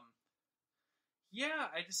 And, yeah,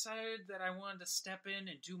 I decided that I wanted to step in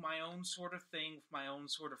and do my own sort of thing with my own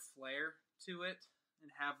sort of flair to it. And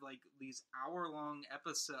have, like, these hour-long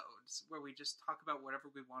episodes where we just talk about whatever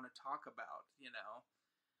we want to talk about, you know?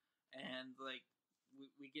 And, like,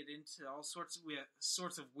 we get into all sorts of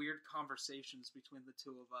weird conversations between the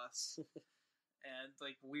two of us. And,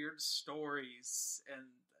 like, weird stories. And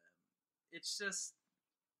it's just...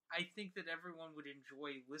 I think that everyone would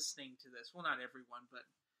enjoy listening to this. Well, not everyone, but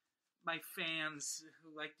my fans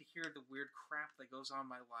who like to hear the weird crap that goes on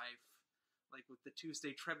in my life, like with the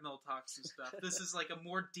Tuesday treadmill talks and stuff. This is like a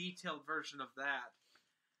more detailed version of that.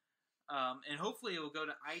 And hopefully it will go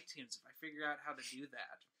to iTunes if I figure out how to do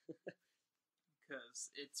that.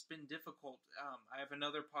 Because it's been difficult. I have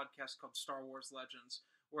another podcast called Star Wars Legends,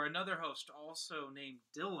 where another host, also named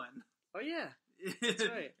Dylan... Oh, yeah. That's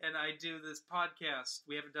right. And I do this podcast.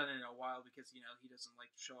 We haven't done it in a while because, he doesn't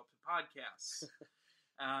like to show up to podcasts.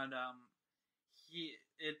 And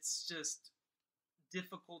it's just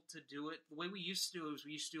difficult to do it. The way we used to do it was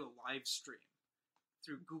we used to do a live stream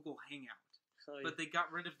through Google Hangout. Oh, yeah. But they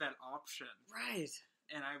got rid of that option. Right.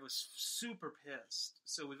 And I was super pissed.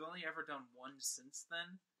 So we've only ever done one since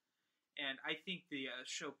then. And I think the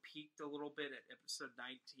show peaked a little bit at episode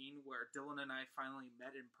 19, where Dylan and I finally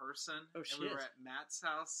met in person. Oh, and shit. we were at Matt's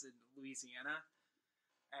house in Louisiana.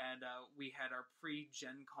 And we had our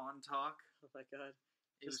pre-Gen Con talk. Oh my god.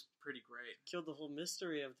 It was pretty great. Killed the whole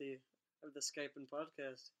mystery of the Skype and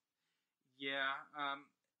podcast. Yeah.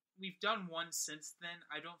 We've done one since then.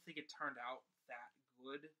 I don't think it turned out that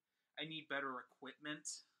good. I need better equipment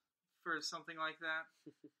for something like that.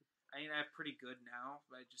 I mean, I have pretty good now,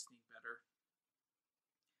 but I just need better.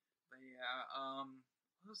 But yeah,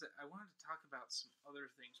 what was it? I wanted to talk about some other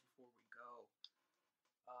things before we go.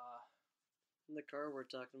 In the car, we're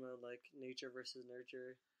talking about, like, nature versus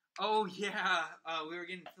nurture. Oh, yeah! We were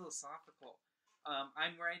getting philosophical.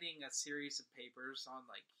 I'm writing a series of papers on,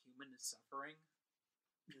 like, human suffering.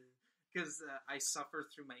 Because I suffer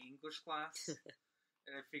through my English class.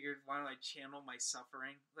 And I figured, why don't I channel my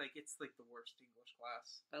suffering? Like, it's like the worst English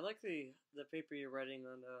class. I like the paper you're writing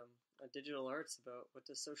on digital arts about what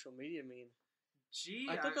does social media mean. Gee,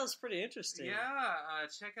 I thought that was pretty interesting. Yeah,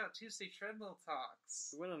 check out Tuesday Treadmill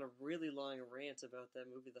Talks. We went on a really long rant about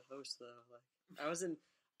that movie, The Host, though. Like,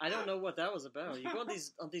 I don't know what that was about. You go on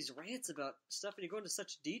these rants about stuff, and you go into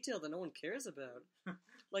such detail that no one cares about.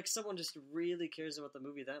 Like, someone just really cares about the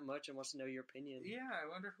movie that much and wants to know your opinion. Yeah, I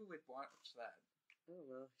wonder who would watch that. I don't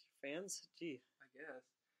know. Fans? Gee. I guess.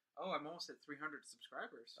 Oh, I'm almost at 300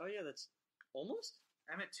 subscribers. Oh, yeah, that's almost?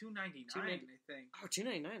 I'm at 299, I think. Oh,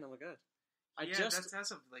 299, oh my god. That's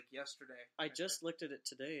as of, like, yesterday. I just looked at it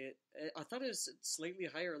today. I thought it was slightly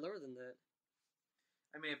higher or lower than that.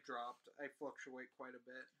 I may have dropped. I fluctuate quite a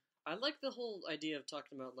bit. I like the whole idea of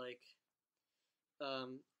talking about, like,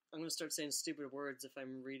 I'm going to start saying stupid words if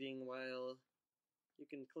I'm reading while... You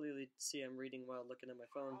can clearly see I'm reading while looking at my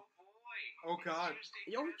phone. Oh, God.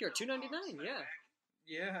 Yo, you're $2.99, yeah.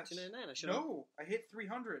 Yeah. $2.99, I should No, I hit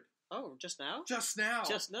 300. Oh, just now? Just now.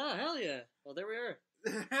 Just now, hell yeah. Well, there we are.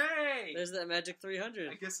 Hey! There's that magic 300.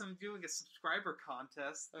 I guess I'm doing a subscriber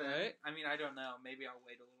contest. All right. I mean, I don't know. Maybe I'll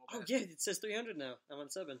wait a little bit. Oh, yeah, it says 300 now. I'm on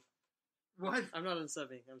subbing. What? I'm not on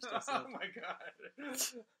subbing. I'm still Oh, subbed. my God.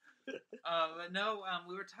 But no,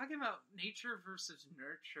 we were talking about nature versus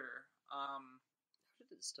nurture. How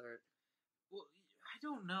did it start? Well, I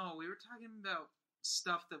don't know. We were talking about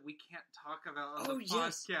stuff that we can't talk about on the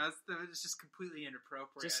yes. podcast that is just completely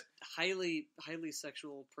inappropriate. Just highly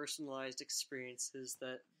sexual, personalized experiences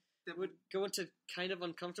that would go into kind of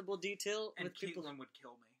uncomfortable detail. And with people. Caitlin would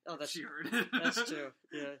kill me. Oh, that's true. That's true.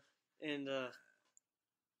 Yeah, and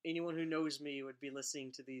anyone who knows me would be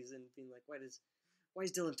listening to these and being like, "Why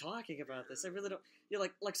is Dylan talking about this?" I really don't. You're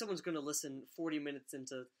like someone's going to listen 40 minutes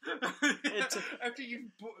into after you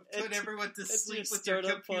put everyone to sleep with your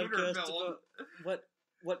your computer podcast build. About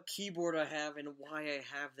what keyboard I have and why I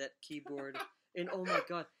have that keyboard. And oh my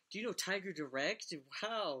god, do you know Tiger Direct?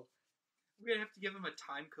 Wow. We're going to have to give them a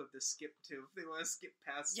time code to skip to if they want to skip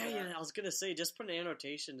past that. Yeah, I was going to say, just put an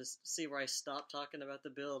annotation to see where I stop talking about the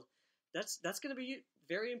build. That's going to be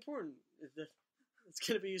very important. It's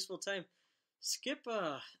going to be useful time. Skip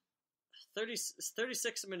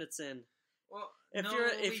 36 minutes in. Well,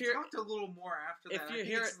 if we talked a little more after that. If you're I think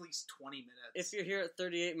here it's at least 20 minutes. If you're here at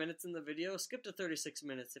 38 minutes in the video, skip to 36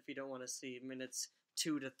 minutes if you don't want to see minutes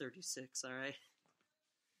 2 to 36, alright?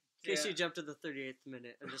 In case you jump to the 38th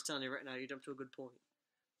minute. I'm just telling you right now, you jumped to a good point.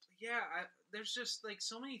 Yeah, there's just like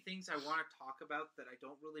so many things I want to talk about that I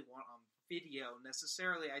don't really want on video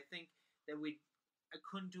necessarily. I think that I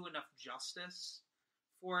couldn't do enough justice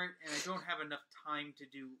for it, and I don't have enough time to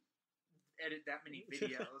edit that many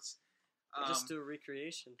videos. Just do a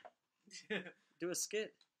recreation. Do a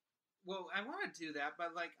skit. Well, I want to do that,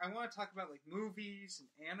 but like I want to talk about like movies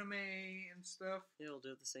and anime and stuff. Yeah, we'll do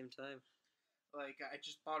it at the same time. Like I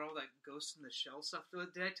just bought all that Ghost in the Shell stuff.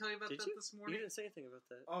 Did I tell you about that this morning? You didn't say anything about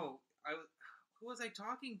that. Oh, who was I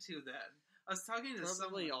talking to then? I was talking to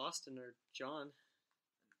probably someone. Austin or John.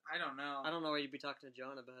 I don't know. I don't know why you'd be talking to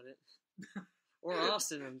John about it. Or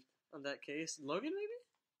Austin on that case. Logan, maybe?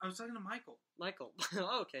 I was talking to Michael. Michael.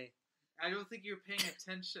 Oh, okay. I don't think you were paying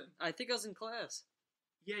attention. I think I was in class.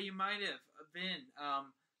 Yeah, you might have been.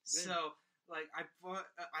 So, like, I bought...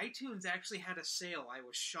 iTunes actually had a sale. I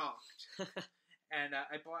was shocked. And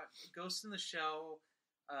I bought Ghost in the Shell,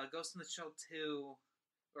 Ghost in the Shell 2,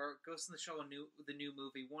 or Ghost in the Shell, the new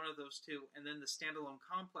movie, one of those two, and then the Standalone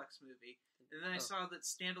Complex movie. And then I saw that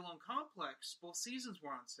Standalone Complex, both seasons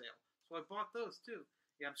were on sale. So I bought those too.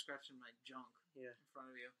 Yeah, I'm scratching my junk in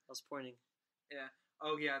front of you. I was pointing. Yeah.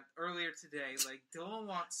 Oh yeah, earlier today, like Dylan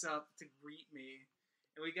walks up to greet me,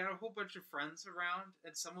 and we got a whole bunch of friends around,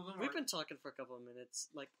 and some of them We've been talking for a couple of minutes,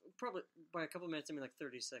 like probably by a couple of minutes, I mean like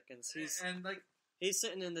 30 seconds. He's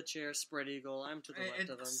sitting in the chair, spread eagle. I'm to the left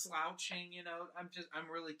of him, slouching. You know, I'm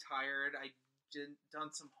really tired. I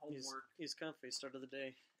done some homework. He's comfy. Start of the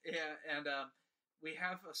day. Yeah, and we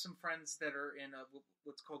have some friends that are in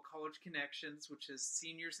what's called College Connections, which is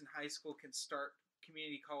seniors in high school can start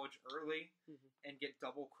community college early and get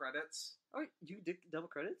double credits. Oh, you did double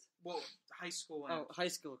credits? Well, high school and... high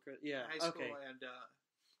school credit, yeah. High school and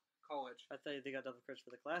college. I thought they got double credits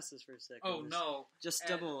for the classes for a second. Oh, no. Just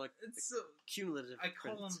double, like, cumulative I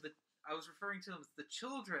call them I was referring to them as the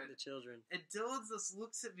children. The children. And Dylan just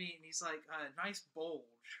looks at me and he's like, nice bulge.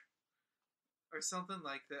 Or something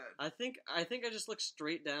like that. I think I just look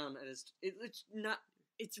straight down at his...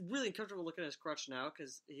 It's really uncomfortable looking at his crotch now,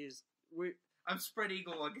 because I'm spread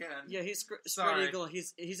eagle again. Yeah, he's spread eagle.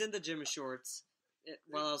 He's in the gym shorts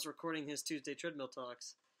while I was recording his Tuesday treadmill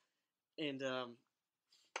talks, and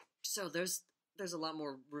so there's a lot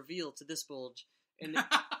more reveal to this bulge. And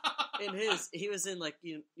in his, he was in like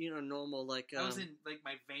you know normal like I was in like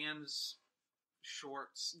my Vans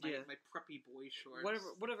shorts, my preppy boy shorts,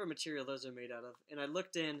 whatever material those are made out of. And I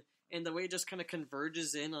looked in, and the way it just kind of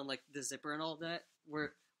converges in on like the zipper and all that,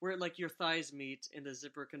 where like your thighs meet and the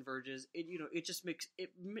zipper converges, it just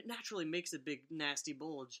naturally makes a big nasty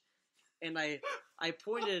bulge. And I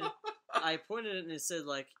pointed and it said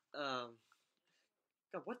like, God,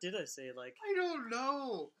 what did I say? Like, I don't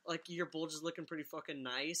know. Like your bulge is looking pretty fucking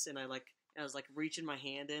nice, and I was like reaching my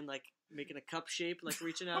hand in, like making a cup shape, like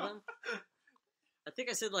reaching at him. I think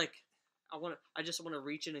I said like, I just want to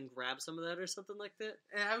reach in and grab some of that or something like that.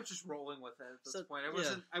 And I was just rolling with it at this point.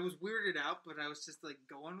 I was weirded out, but I was just like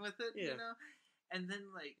going with it, you know? And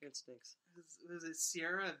then like... It stinks. Was it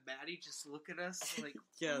Sierra and Maddie just look at us like,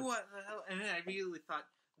 yeah. What the hell? And then I immediately thought,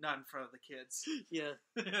 not in front of the kids. Yeah.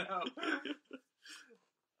 You know?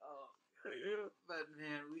 But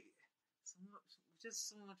man, just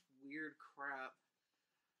so much weird crap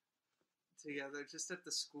together, just at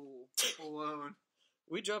the school alone.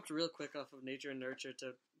 We dropped real quick off of nature and nurture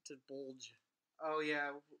to bulge. Oh yeah,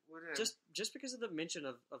 whatever. Just because of the mention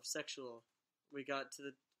of sexual, we got to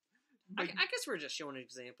the. I guess we're just showing an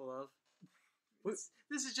example of.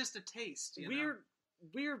 This is just a taste.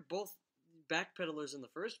 We're both backpedalers in the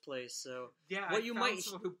first place, so yeah. What you might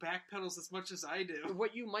someone who backpedals as much as I do.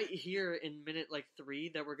 What you might hear in minute like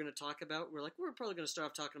 3 that we're going to talk about, we're probably going to start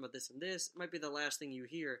off talking about this and this. It might be the last thing you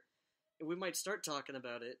hear, and we might start talking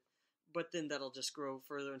about it. But then that'll just grow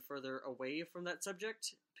further and further away from that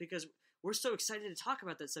subject, because we're so excited to talk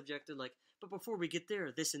about that subject. And like, but before we get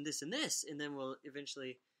there, this and this and this, and then we'll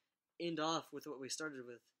eventually end off with what we started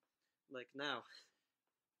with, like now.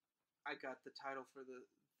 I got the title for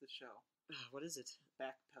the show. What is it?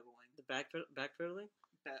 Backpedaling. The backpedaling?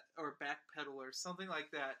 Or backpedalers, something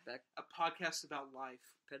like that. A podcast about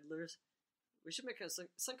life. Peddlers? We should make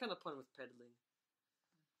some kind of pun with peddling.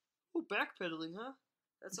 Oh, backpedaling, huh?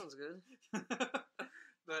 That sounds good.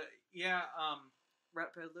 But yeah,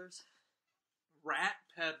 rat peddlers. Rat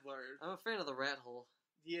peddlers. I'm a fan of the rat hole.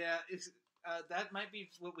 Yeah, that might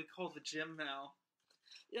be what we call the gym now.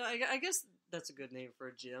 Yeah, I guess that's a good name for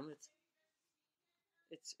a gym.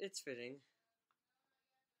 It's fitting.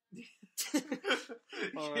 You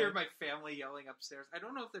hear my family yelling upstairs. I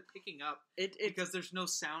don't know if they're picking up because there's no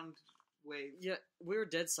sound wave. Yeah, we were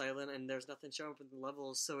dead silent, and there's nothing showing up in the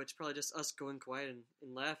levels, so it's probably just us going quiet and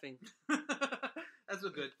laughing. That's a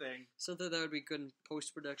good thing. Something that would be good in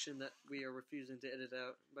post-production that we are refusing to edit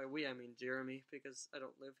out. By we, I mean Jeremy, because I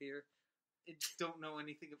don't live here. I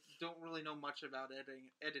don't really know much about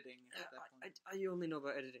editing at that point. I only know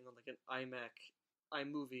about editing on like an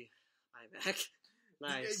iMovie.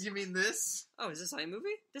 Nice. You mean this? Oh, is this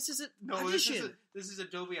iMovie? This is Audition. This is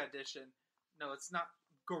Adobe Audition. No, it's not.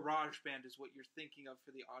 GarageBand is what you're thinking of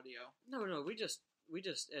for the audio. No, we just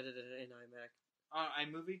edited it in iMac.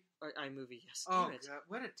 iMovie? Or iMovie, yes. Oh God,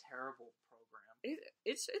 what a terrible program!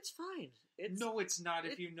 It's fine. No, it's not.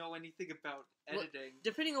 If you know anything about editing, well,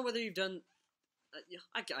 depending on whether you've done,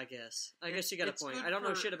 I guess. I guess you got a point. I don't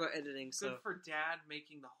know shit about editing, so good for Dad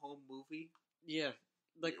making the home movie. Yeah,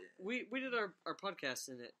 like we did our podcasts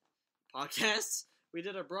in it. Podcasts. We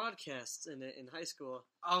did our broadcasts in it in high school.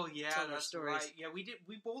 Oh yeah, that's right. Yeah, we did.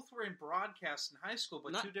 We both were in broadcast in high school,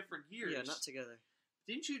 but 2 different years. Yeah, not together.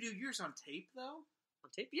 Didn't you do yours on tape though? On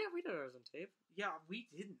tape? Yeah, we did ours on tape. Yeah, we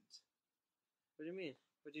didn't. What do you mean?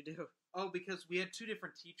 What'd you do? Oh, because we had 2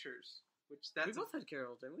 different teachers. We both had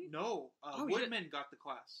Carol, didn't we? No, Woodman got the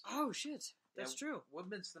class. Oh shit, that's true.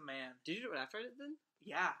 Woodman's the man. Did you do it after I did then?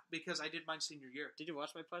 Yeah, because I did mine senior year. Did you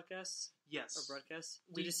watch my podcasts? Yes. Or broadcasts?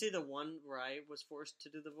 Did you see the one where I was forced to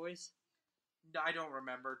do the voice? No, I don't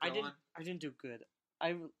remember, Dylan. I didn't do good.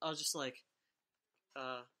 I was just like,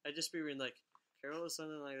 I'd just be reading like, Carol is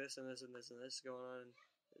something like this and this and this and this going on.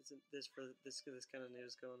 This kind of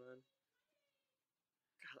news going on.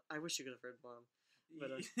 God, I wish you could have heard Mom.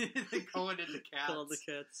 But going into cats. Call the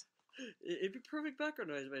cats. It'd be perfect background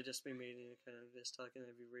noise, but it'd just be me and kind of just talking.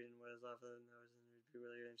 I'd be reading what is off of the nose, and it'd be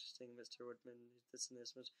really interesting. Mr. Woodman, this and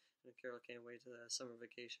this much, and Carol can't wait to the summer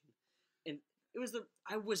vacation. And it was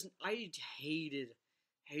I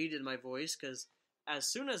hated my voice because as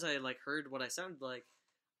soon as I like heard what I sounded like,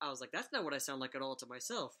 I was like, that's not what I sound like at all to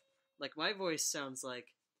myself. Like my voice sounds like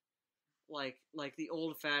the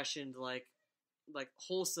old fashioned like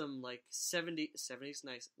wholesome like 70s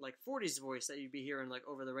nice like 40s voice that you'd be hearing like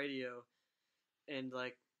over the radio, and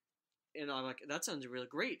like, and I'm like, that sounds really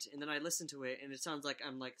great. And then I listen to it and it sounds like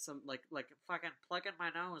I'm like some like fucking plugging my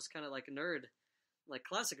nose, kind of like a nerd, like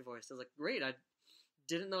classic voice. I was like, great. I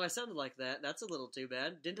didn't know I sounded like that. That's a little too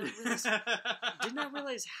bad. Did not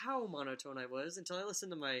realize how monotone I was until I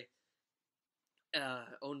listened to my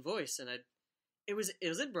own voice, and it was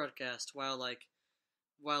in broadcast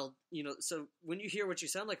while you know, so when you hear what you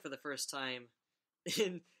sound like for the first time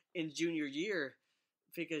in junior year,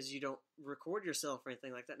 because you don't record yourself or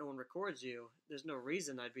anything like that, no one records you, there's no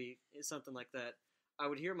reason I'd be something like that. I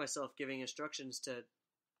would hear myself giving instructions to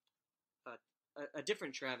a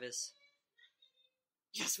different Travis.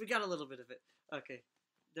 Yes, we got a little bit of it. Okay.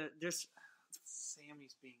 There's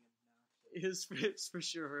Sammy's being obnoxious. His for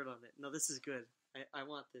sure heard on it. No, this is good. I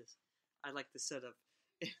want this. I like the setup.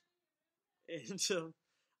 And so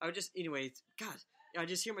I would just, anyway, God, I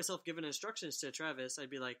just hear myself giving instructions to Travis. I'd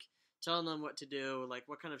be like telling them what to do, like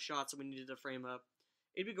what kind of shots we needed to frame up.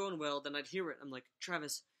 It'd be going well. Then I'd hear it. I'm like,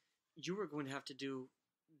 Travis, you were going to have to do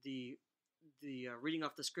the reading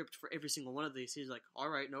off the script for every single one of these. He's like, all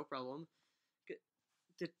right, no problem.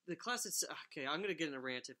 The class is okay. I'm gonna get in a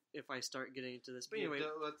rant if I start getting into this. But anyway,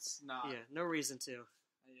 let's not. Yeah, no reason to.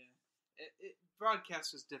 Yeah,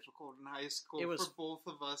 broadcast was difficult in high school for both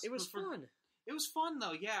of us. It was fun. It was fun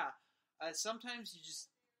though. Yeah. Sometimes you just,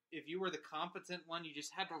 if you were the competent one, you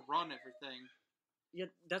just had to run everything. Yeah,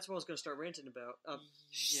 that's what I was gonna start ranting about.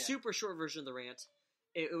 Super short version of the rant.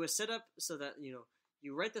 It was set up so that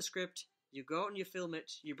you write the script, you go out and you film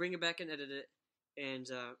it, you bring it back and edit it. And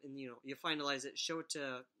you finalize it, show it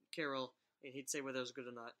to Carol, and he'd say whether it was good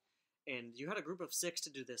or not. And you had a group of 6 to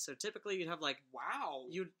do this, so typically you'd have like, wow,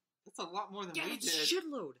 that's a lot more than we did.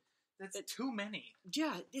 Shitload. That's too many.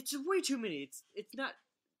 Yeah, it's way too many. It's not.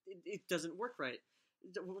 It doesn't work right.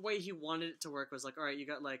 The way he wanted it to work was like, all right, you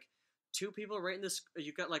got like 2 people writing this.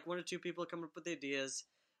 You got like 1 or 2 people coming up with the ideas,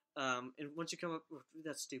 and once you come up,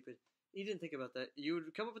 that's stupid. You didn't think about that. You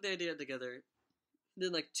would come up with the idea together.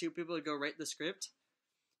 Then like 2 people would go write the script,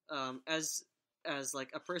 as like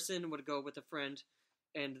a person would go with a friend,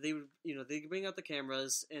 and they would they'd bring out the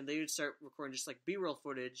cameras and they would start recording just like B-roll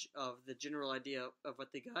footage of the general idea of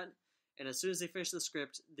what they got. And as soon as they finish the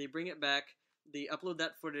script, they bring it back, they upload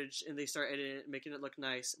that footage, and they start editing it, making it look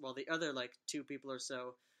nice. While the other like 2 people or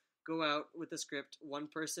so go out with the script. One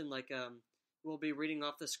person like will be reading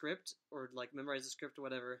off the script or like memorize the script or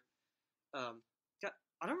whatever.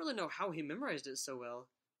 I don't really know how he memorized it so well,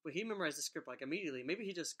 but he memorized the script like immediately. Maybe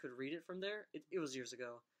he just could read it from there. It was years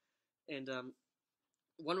ago. And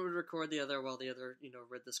one would record the other while the other,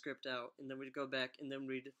 read the script out. And then we'd go back and then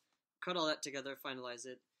we'd cut all that together, finalize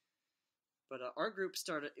it. But our group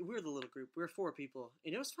started, we were the little group. We were 4 people.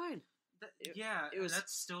 And it was fine.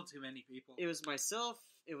 That's still too many people. It was myself.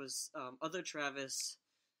 It was other Travis.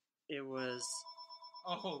 It was...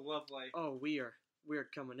 Oh, lovely. Oh, we are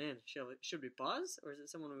coming in. Should we pause, or is it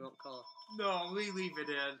someone we won't call? No, we leave it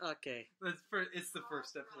in. Okay. It's the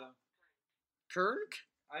first episode. Kirk?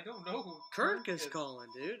 I don't know who Kirk is calling,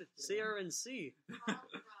 dude. CRNC.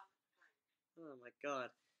 Oh my god.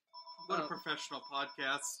 What a professional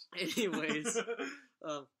podcast. Anyways,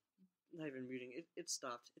 not even muting. It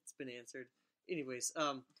stopped. It's been answered. Anyways,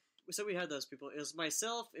 so we had those people. It was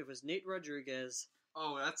myself. It was Nate Rodriguez.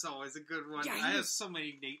 Oh, that's always a good one. Yeah, I have so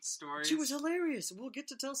many Nate stories. She was hilarious. We'll get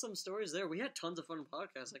to tell some stories there. We had tons of fun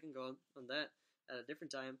podcasts. I can go on that at a different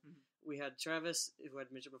time. Mm-hmm. We had Travis, who I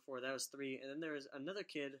had mentioned before. That was 3. And then there was another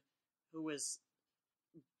kid who was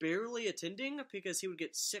barely attending because he would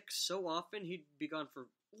get sick so often. He'd be gone for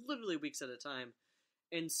literally weeks at a time.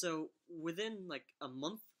 And so within like a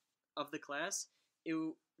month of the class,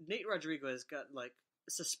 Nate Rodriguez got like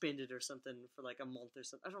suspended or something for like a month or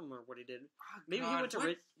something. I don't remember what he did. Maybe he went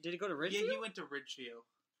to did he go to Ridgeview? Yeah, he went to Ridgeview.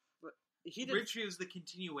 he did. Ridgeview is the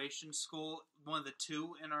continuation school, one of the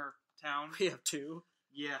two in our town. We have two.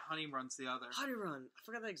 Yeah, Hunting Run's the other. Hunting Run. I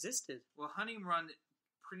forgot that existed. Well, Hunting Run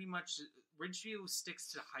pretty much... Ridgeview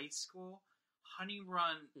sticks to high school. Hunting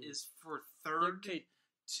Run is for third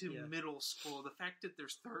to middle school. The fact that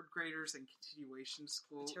there's third graders in continuation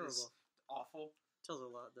school is awful. Tells a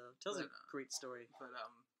lot, though. Tells a great story. But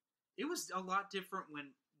it was a lot different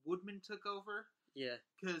when Woodman took over. Yeah.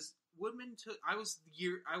 Because Woodman took... I was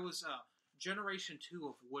generation 2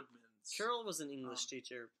 of Woodman's. Carol was an English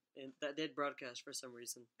teacher. And that did broadcast for some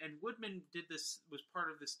reason. And Woodman was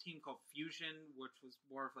part of this team called Fusion, which was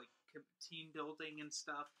more of like team building and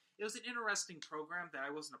stuff. It was an interesting program that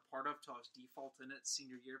I wasn't a part of till I was default in it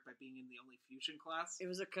senior year by being in the only Fusion class.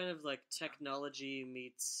 It was a kind of like technology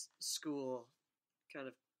meets school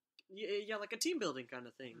kind of, yeah, like a team building kind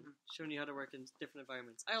of thing, showing you how to work in different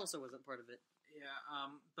environments. I also wasn't part of it. Yeah,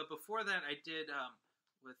 but before that I did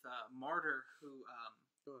with Martyr, who...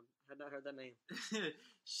 had not heard that name.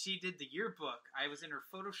 She did the yearbook. I was in her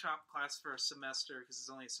Photoshop class for a semester because it's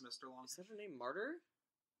only a semester long. Is that her name, Martyr?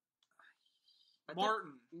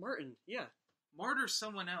 Martin, yeah. Martyr's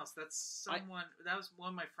someone else. That's someone. That was one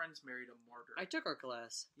of my friends married a Martyr. I took her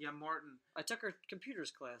class. Yeah, Martin. I took her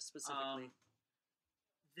computers class specifically.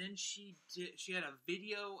 Then she had a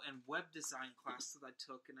video and web design class that I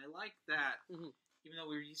took, and I liked that, even though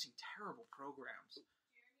we were using terrible programs.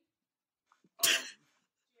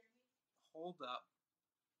 Hold up.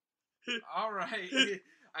 All right.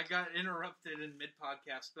 I got interrupted in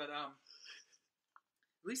mid-podcast, but at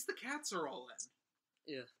least the cats are all in.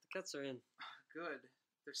 Yeah, the cats are in. Good.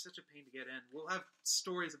 They're such a pain to get in. We'll have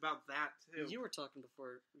stories about that, too. You were talking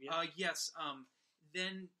before. Yeah. Yes.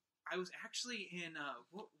 Then I was actually in,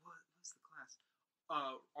 what was the class?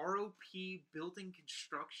 ROP Building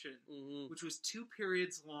Construction, which was 2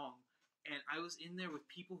 periods long. And I was in there with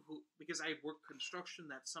people who, because I worked construction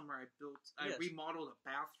that summer, I remodeled a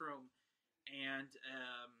bathroom and,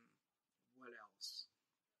 what else?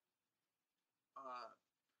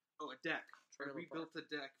 A deck. I rebuilt a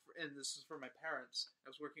deck, and this is for my parents.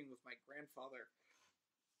 I was working with my grandfather.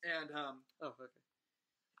 And, okay.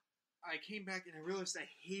 I came back and I realized I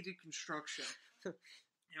hated construction.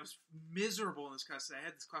 And I was miserable in this class. I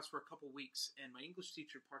had this class for a couple weeks, and my English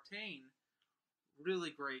teacher, Partain,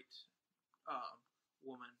 really great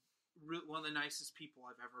woman, one of the nicest people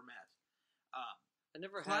I've ever met.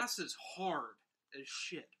 Class is hard as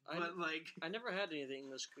shit, but I never had any of the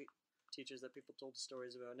English teachers that people told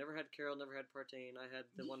stories about. I never had Carol, never had Partain. I had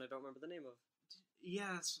the one I don't remember the name of.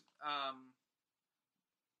 Yes,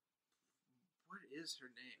 what is her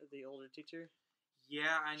name? The older teacher.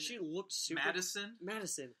 Yeah, she looked super... Madison.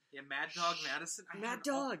 Yeah, Mad Dog Madison. Mad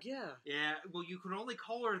Dog, yeah. Yeah, well, you could only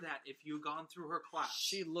call her that if you had gone through her class.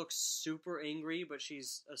 She looks super angry, but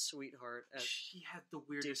she's a sweetheart. She had the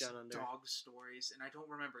weirdest dog stories, and I don't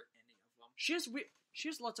remember any of them. She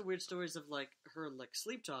has lots of weird stories of, like, her, like,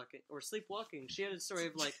 sleep talking or sleepwalking. She had a story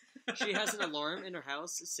of, like, she has an alarm in her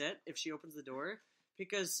house set if she opens the door,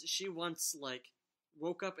 because she once, like,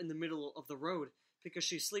 woke up in the middle of the road because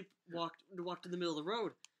she walked in the middle of the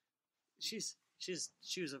road. She was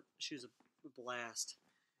a blast.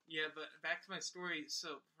 Yeah, but back to my story.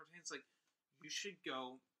 So Partain's like, you should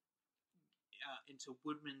go into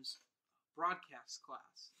Woodman's broadcast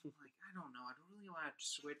class. I'm like, I don't know. I don't really want to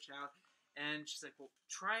switch out. And she's like, well,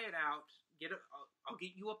 try it out. I'll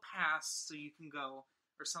get you a pass so you can go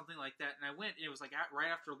or something like that. And I went, and it was like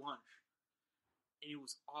right after lunch, and it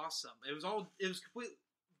was awesome. It was complete.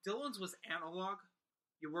 Dylan's was analog.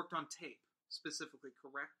 You worked on tape specifically,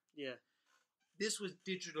 correct? Yeah. This was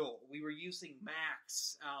digital. We were using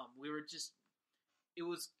Macs. It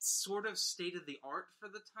was sort of state of the art for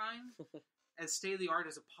the time, as state of the art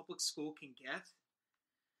as a public school can get,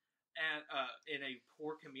 and in a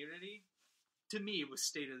poor community. To me, it was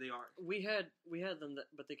state of the art. We had them,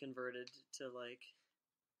 but they converted to like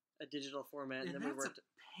a digital format, and then we worked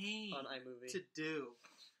on iMovie to do.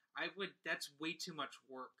 That's way too much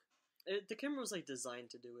work. The camera was like designed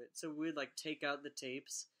to do it, so we'd like take out the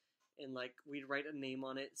tapes and like we'd write a name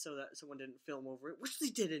on it so that someone didn't film over it, which they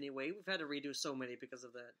did anyway. We've had to redo so many because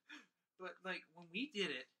of that. But like when we did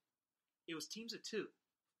it, it was teams of 2.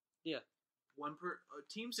 Yeah,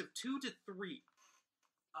 teams of 2 to 3,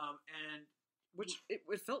 and which it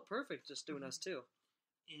felt perfect just doing us too.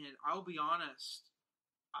 And I'll be honest,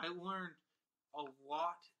 I learned a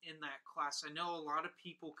lot in that class. I know a lot of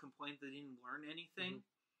people complained they didn't learn anything,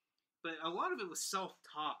 but a lot of it was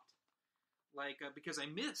self-taught. Like, because I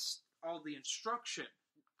missed all the instruction.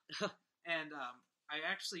 And I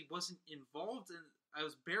actually wasn't involved I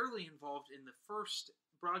was barely involved in the first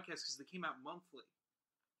broadcast because they came out monthly.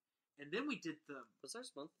 And then we did Was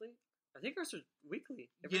ours monthly? I think ours was weekly.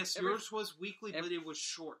 Yours was weekly, but it was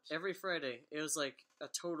short. Every Friday. It was like a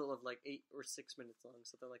total of like 8 or 6 minutes long,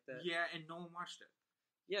 something like that. Yeah, and no one watched it.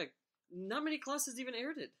 Yeah, not many classes even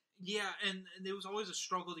aired it. Yeah, and there was always a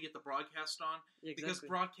struggle to get the broadcast on. Yeah, exactly. Because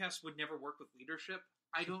broadcast would never work with leadership.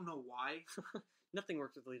 I don't know why. Nothing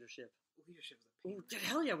worked with leadership. Leadership is a pain. Ooh,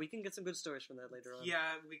 hell yeah, we can get some good stories from that later on.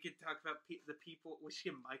 Yeah, we could talk about the people. We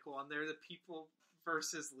should get Michael on there. The people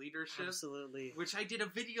versus leadership. Absolutely. Which I did a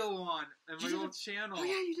video on my old channel. Oh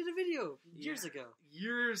yeah, you did a video years ago.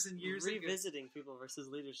 Years and years ago. Revisiting people versus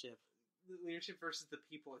leadership. Leadership versus the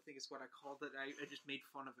people, I think is what I called it. I just made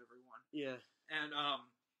fun of everyone. Yeah. And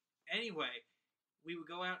anyway, we would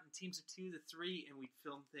go out in teams of 2 to 3 and we'd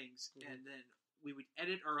film things. Mm-hmm. And then we would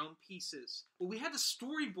edit our own pieces. Well, we had to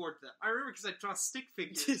storyboard them. I remember because I draw stick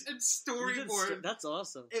figures and storyboard. That's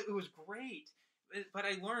awesome. It was great. But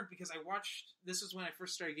I learned because I watched... This was when I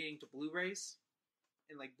first started getting to Blu-rays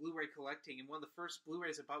and like Blu-ray collecting. And one of the first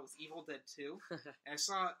Blu-rays I bought was Evil Dead 2. And I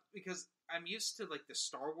saw... Because I'm used to like the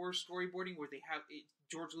Star Wars storyboarding where they have...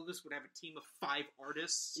 George Lucas would have a team of 5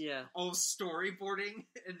 artists. Yeah. All storyboarding.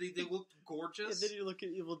 And they look gorgeous. And then you look at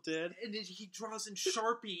Evil Dead. And then he draws in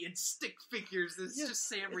Sharpie and stick figures. It's just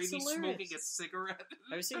Sam Raimi smoking a cigarette.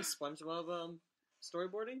 Have you seen SpongeBob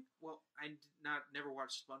storyboarding? Well, I never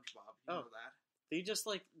watched SpongeBob. You know that. They just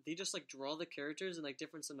draw the characters in like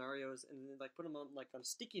different scenarios and then like put them on like on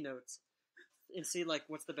sticky notes and see like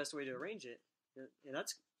what's the best way to arrange it. And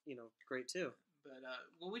that's great too. But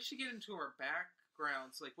well, we should get into our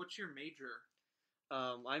backgrounds. Like, what's your major?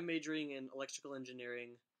 I'm majoring in electrical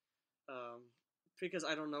engineering. Because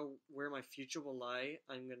I don't know where my future will lie,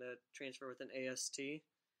 I'm gonna transfer with an AST.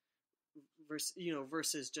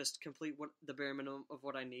 Versus just complete the bare minimum of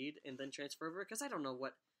what I need and then transfer over. Because I don't know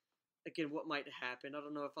what might happen. I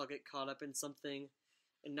don't know if I'll get caught up in something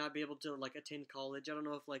and not be able to like attend college. I don't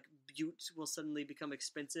know if like Butte will suddenly become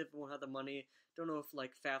expensive and won't have the money. Don't know if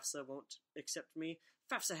like FAFSA won't accept me.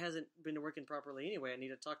 FAFSA hasn't been working properly anyway. I need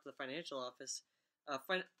to talk to the financial office.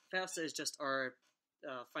 FAFSA is just our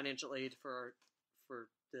financial aid for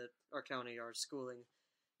our county, our schooling.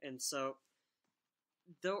 And so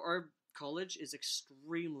though our college is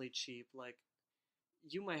extremely cheap, like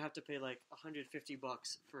you might have to pay like $150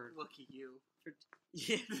 for. Lucky you.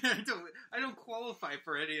 Yeah, I don't qualify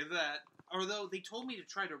for any of that. Although they told me to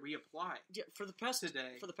try to reapply. Yeah, for the past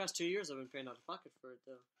 2 years, I've been paying out of pocket for it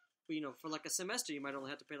though. But for like a semester, you might only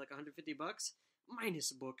have to pay like $150,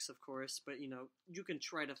 minus books, of course. But you can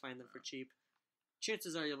try to find them for cheap.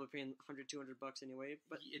 Chances are you'll be paying $100-$200 anyway.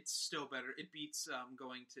 But it's still better. It beats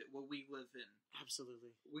going to we live in.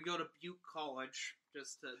 Absolutely. We go to Butte College,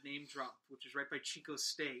 just to name drop, which is right by Chico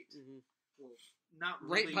State. Mm-hmm. Well, not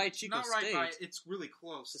really, right by Chico State. Not right by. It's really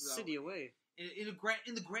close. It's a city away. In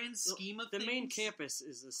the grand scheme of things, the main campus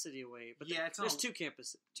is a city away. But there's 2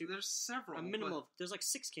 campuses. There's several. A minimum of there's like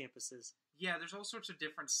 6 campuses. Yeah, there's all sorts of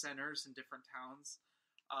different centers in different towns.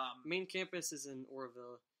 Main campus is in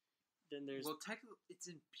Orville. Then there's technically it's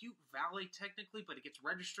in Butte Valley technically, but it gets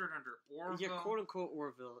registered under Orville. Yeah, quote unquote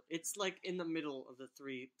Orville. It's like in the middle of the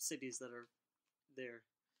 3 cities that are there.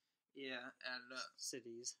 Yeah, and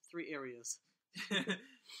cities, 3 areas.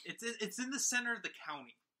 It's in the center of the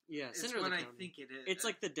county. Yeah, center of the county. I think it is. It's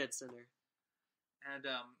like the dead center. And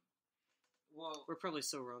well, we're probably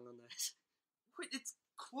so wrong on that. It's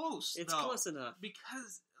close. It's close enough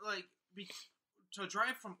because to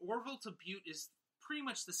drive from Orville to Butte is pretty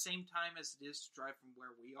much the same time as it is to drive from where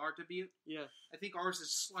we are to Butte. Yeah, I think ours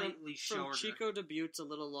is slightly shorter. From Chico to Butte's a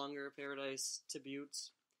little longer. Paradise to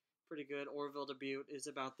Butte's pretty good. Orville to Butte is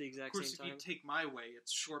about the exact same time. Of course, if you take my way,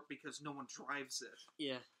 it's short because no one drives it.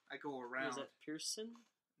 Yeah, I go around. Is that Pearson?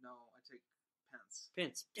 No, I take Pence.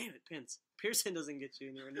 Pence. Damn it, Pence. Pearson doesn't get you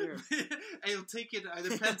anywhere near. I'll take it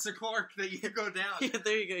either Pence or Clark that you go down. Yeah,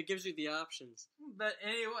 there you go. It gives you the options. But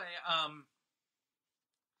anyway,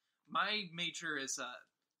 my major is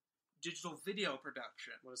digital video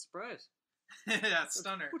production. What a surprise. That's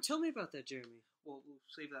stunner. Well, tell me about that, Jeremy. We'll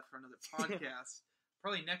save that for another podcast.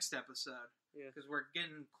 Probably next episode. Yeah. Because we're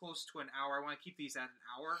getting close to an hour. I want to keep these at an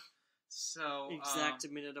hour. So exact a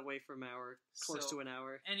minute away from hour. Close to an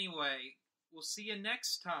hour. Anyway, we'll see you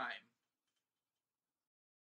next time.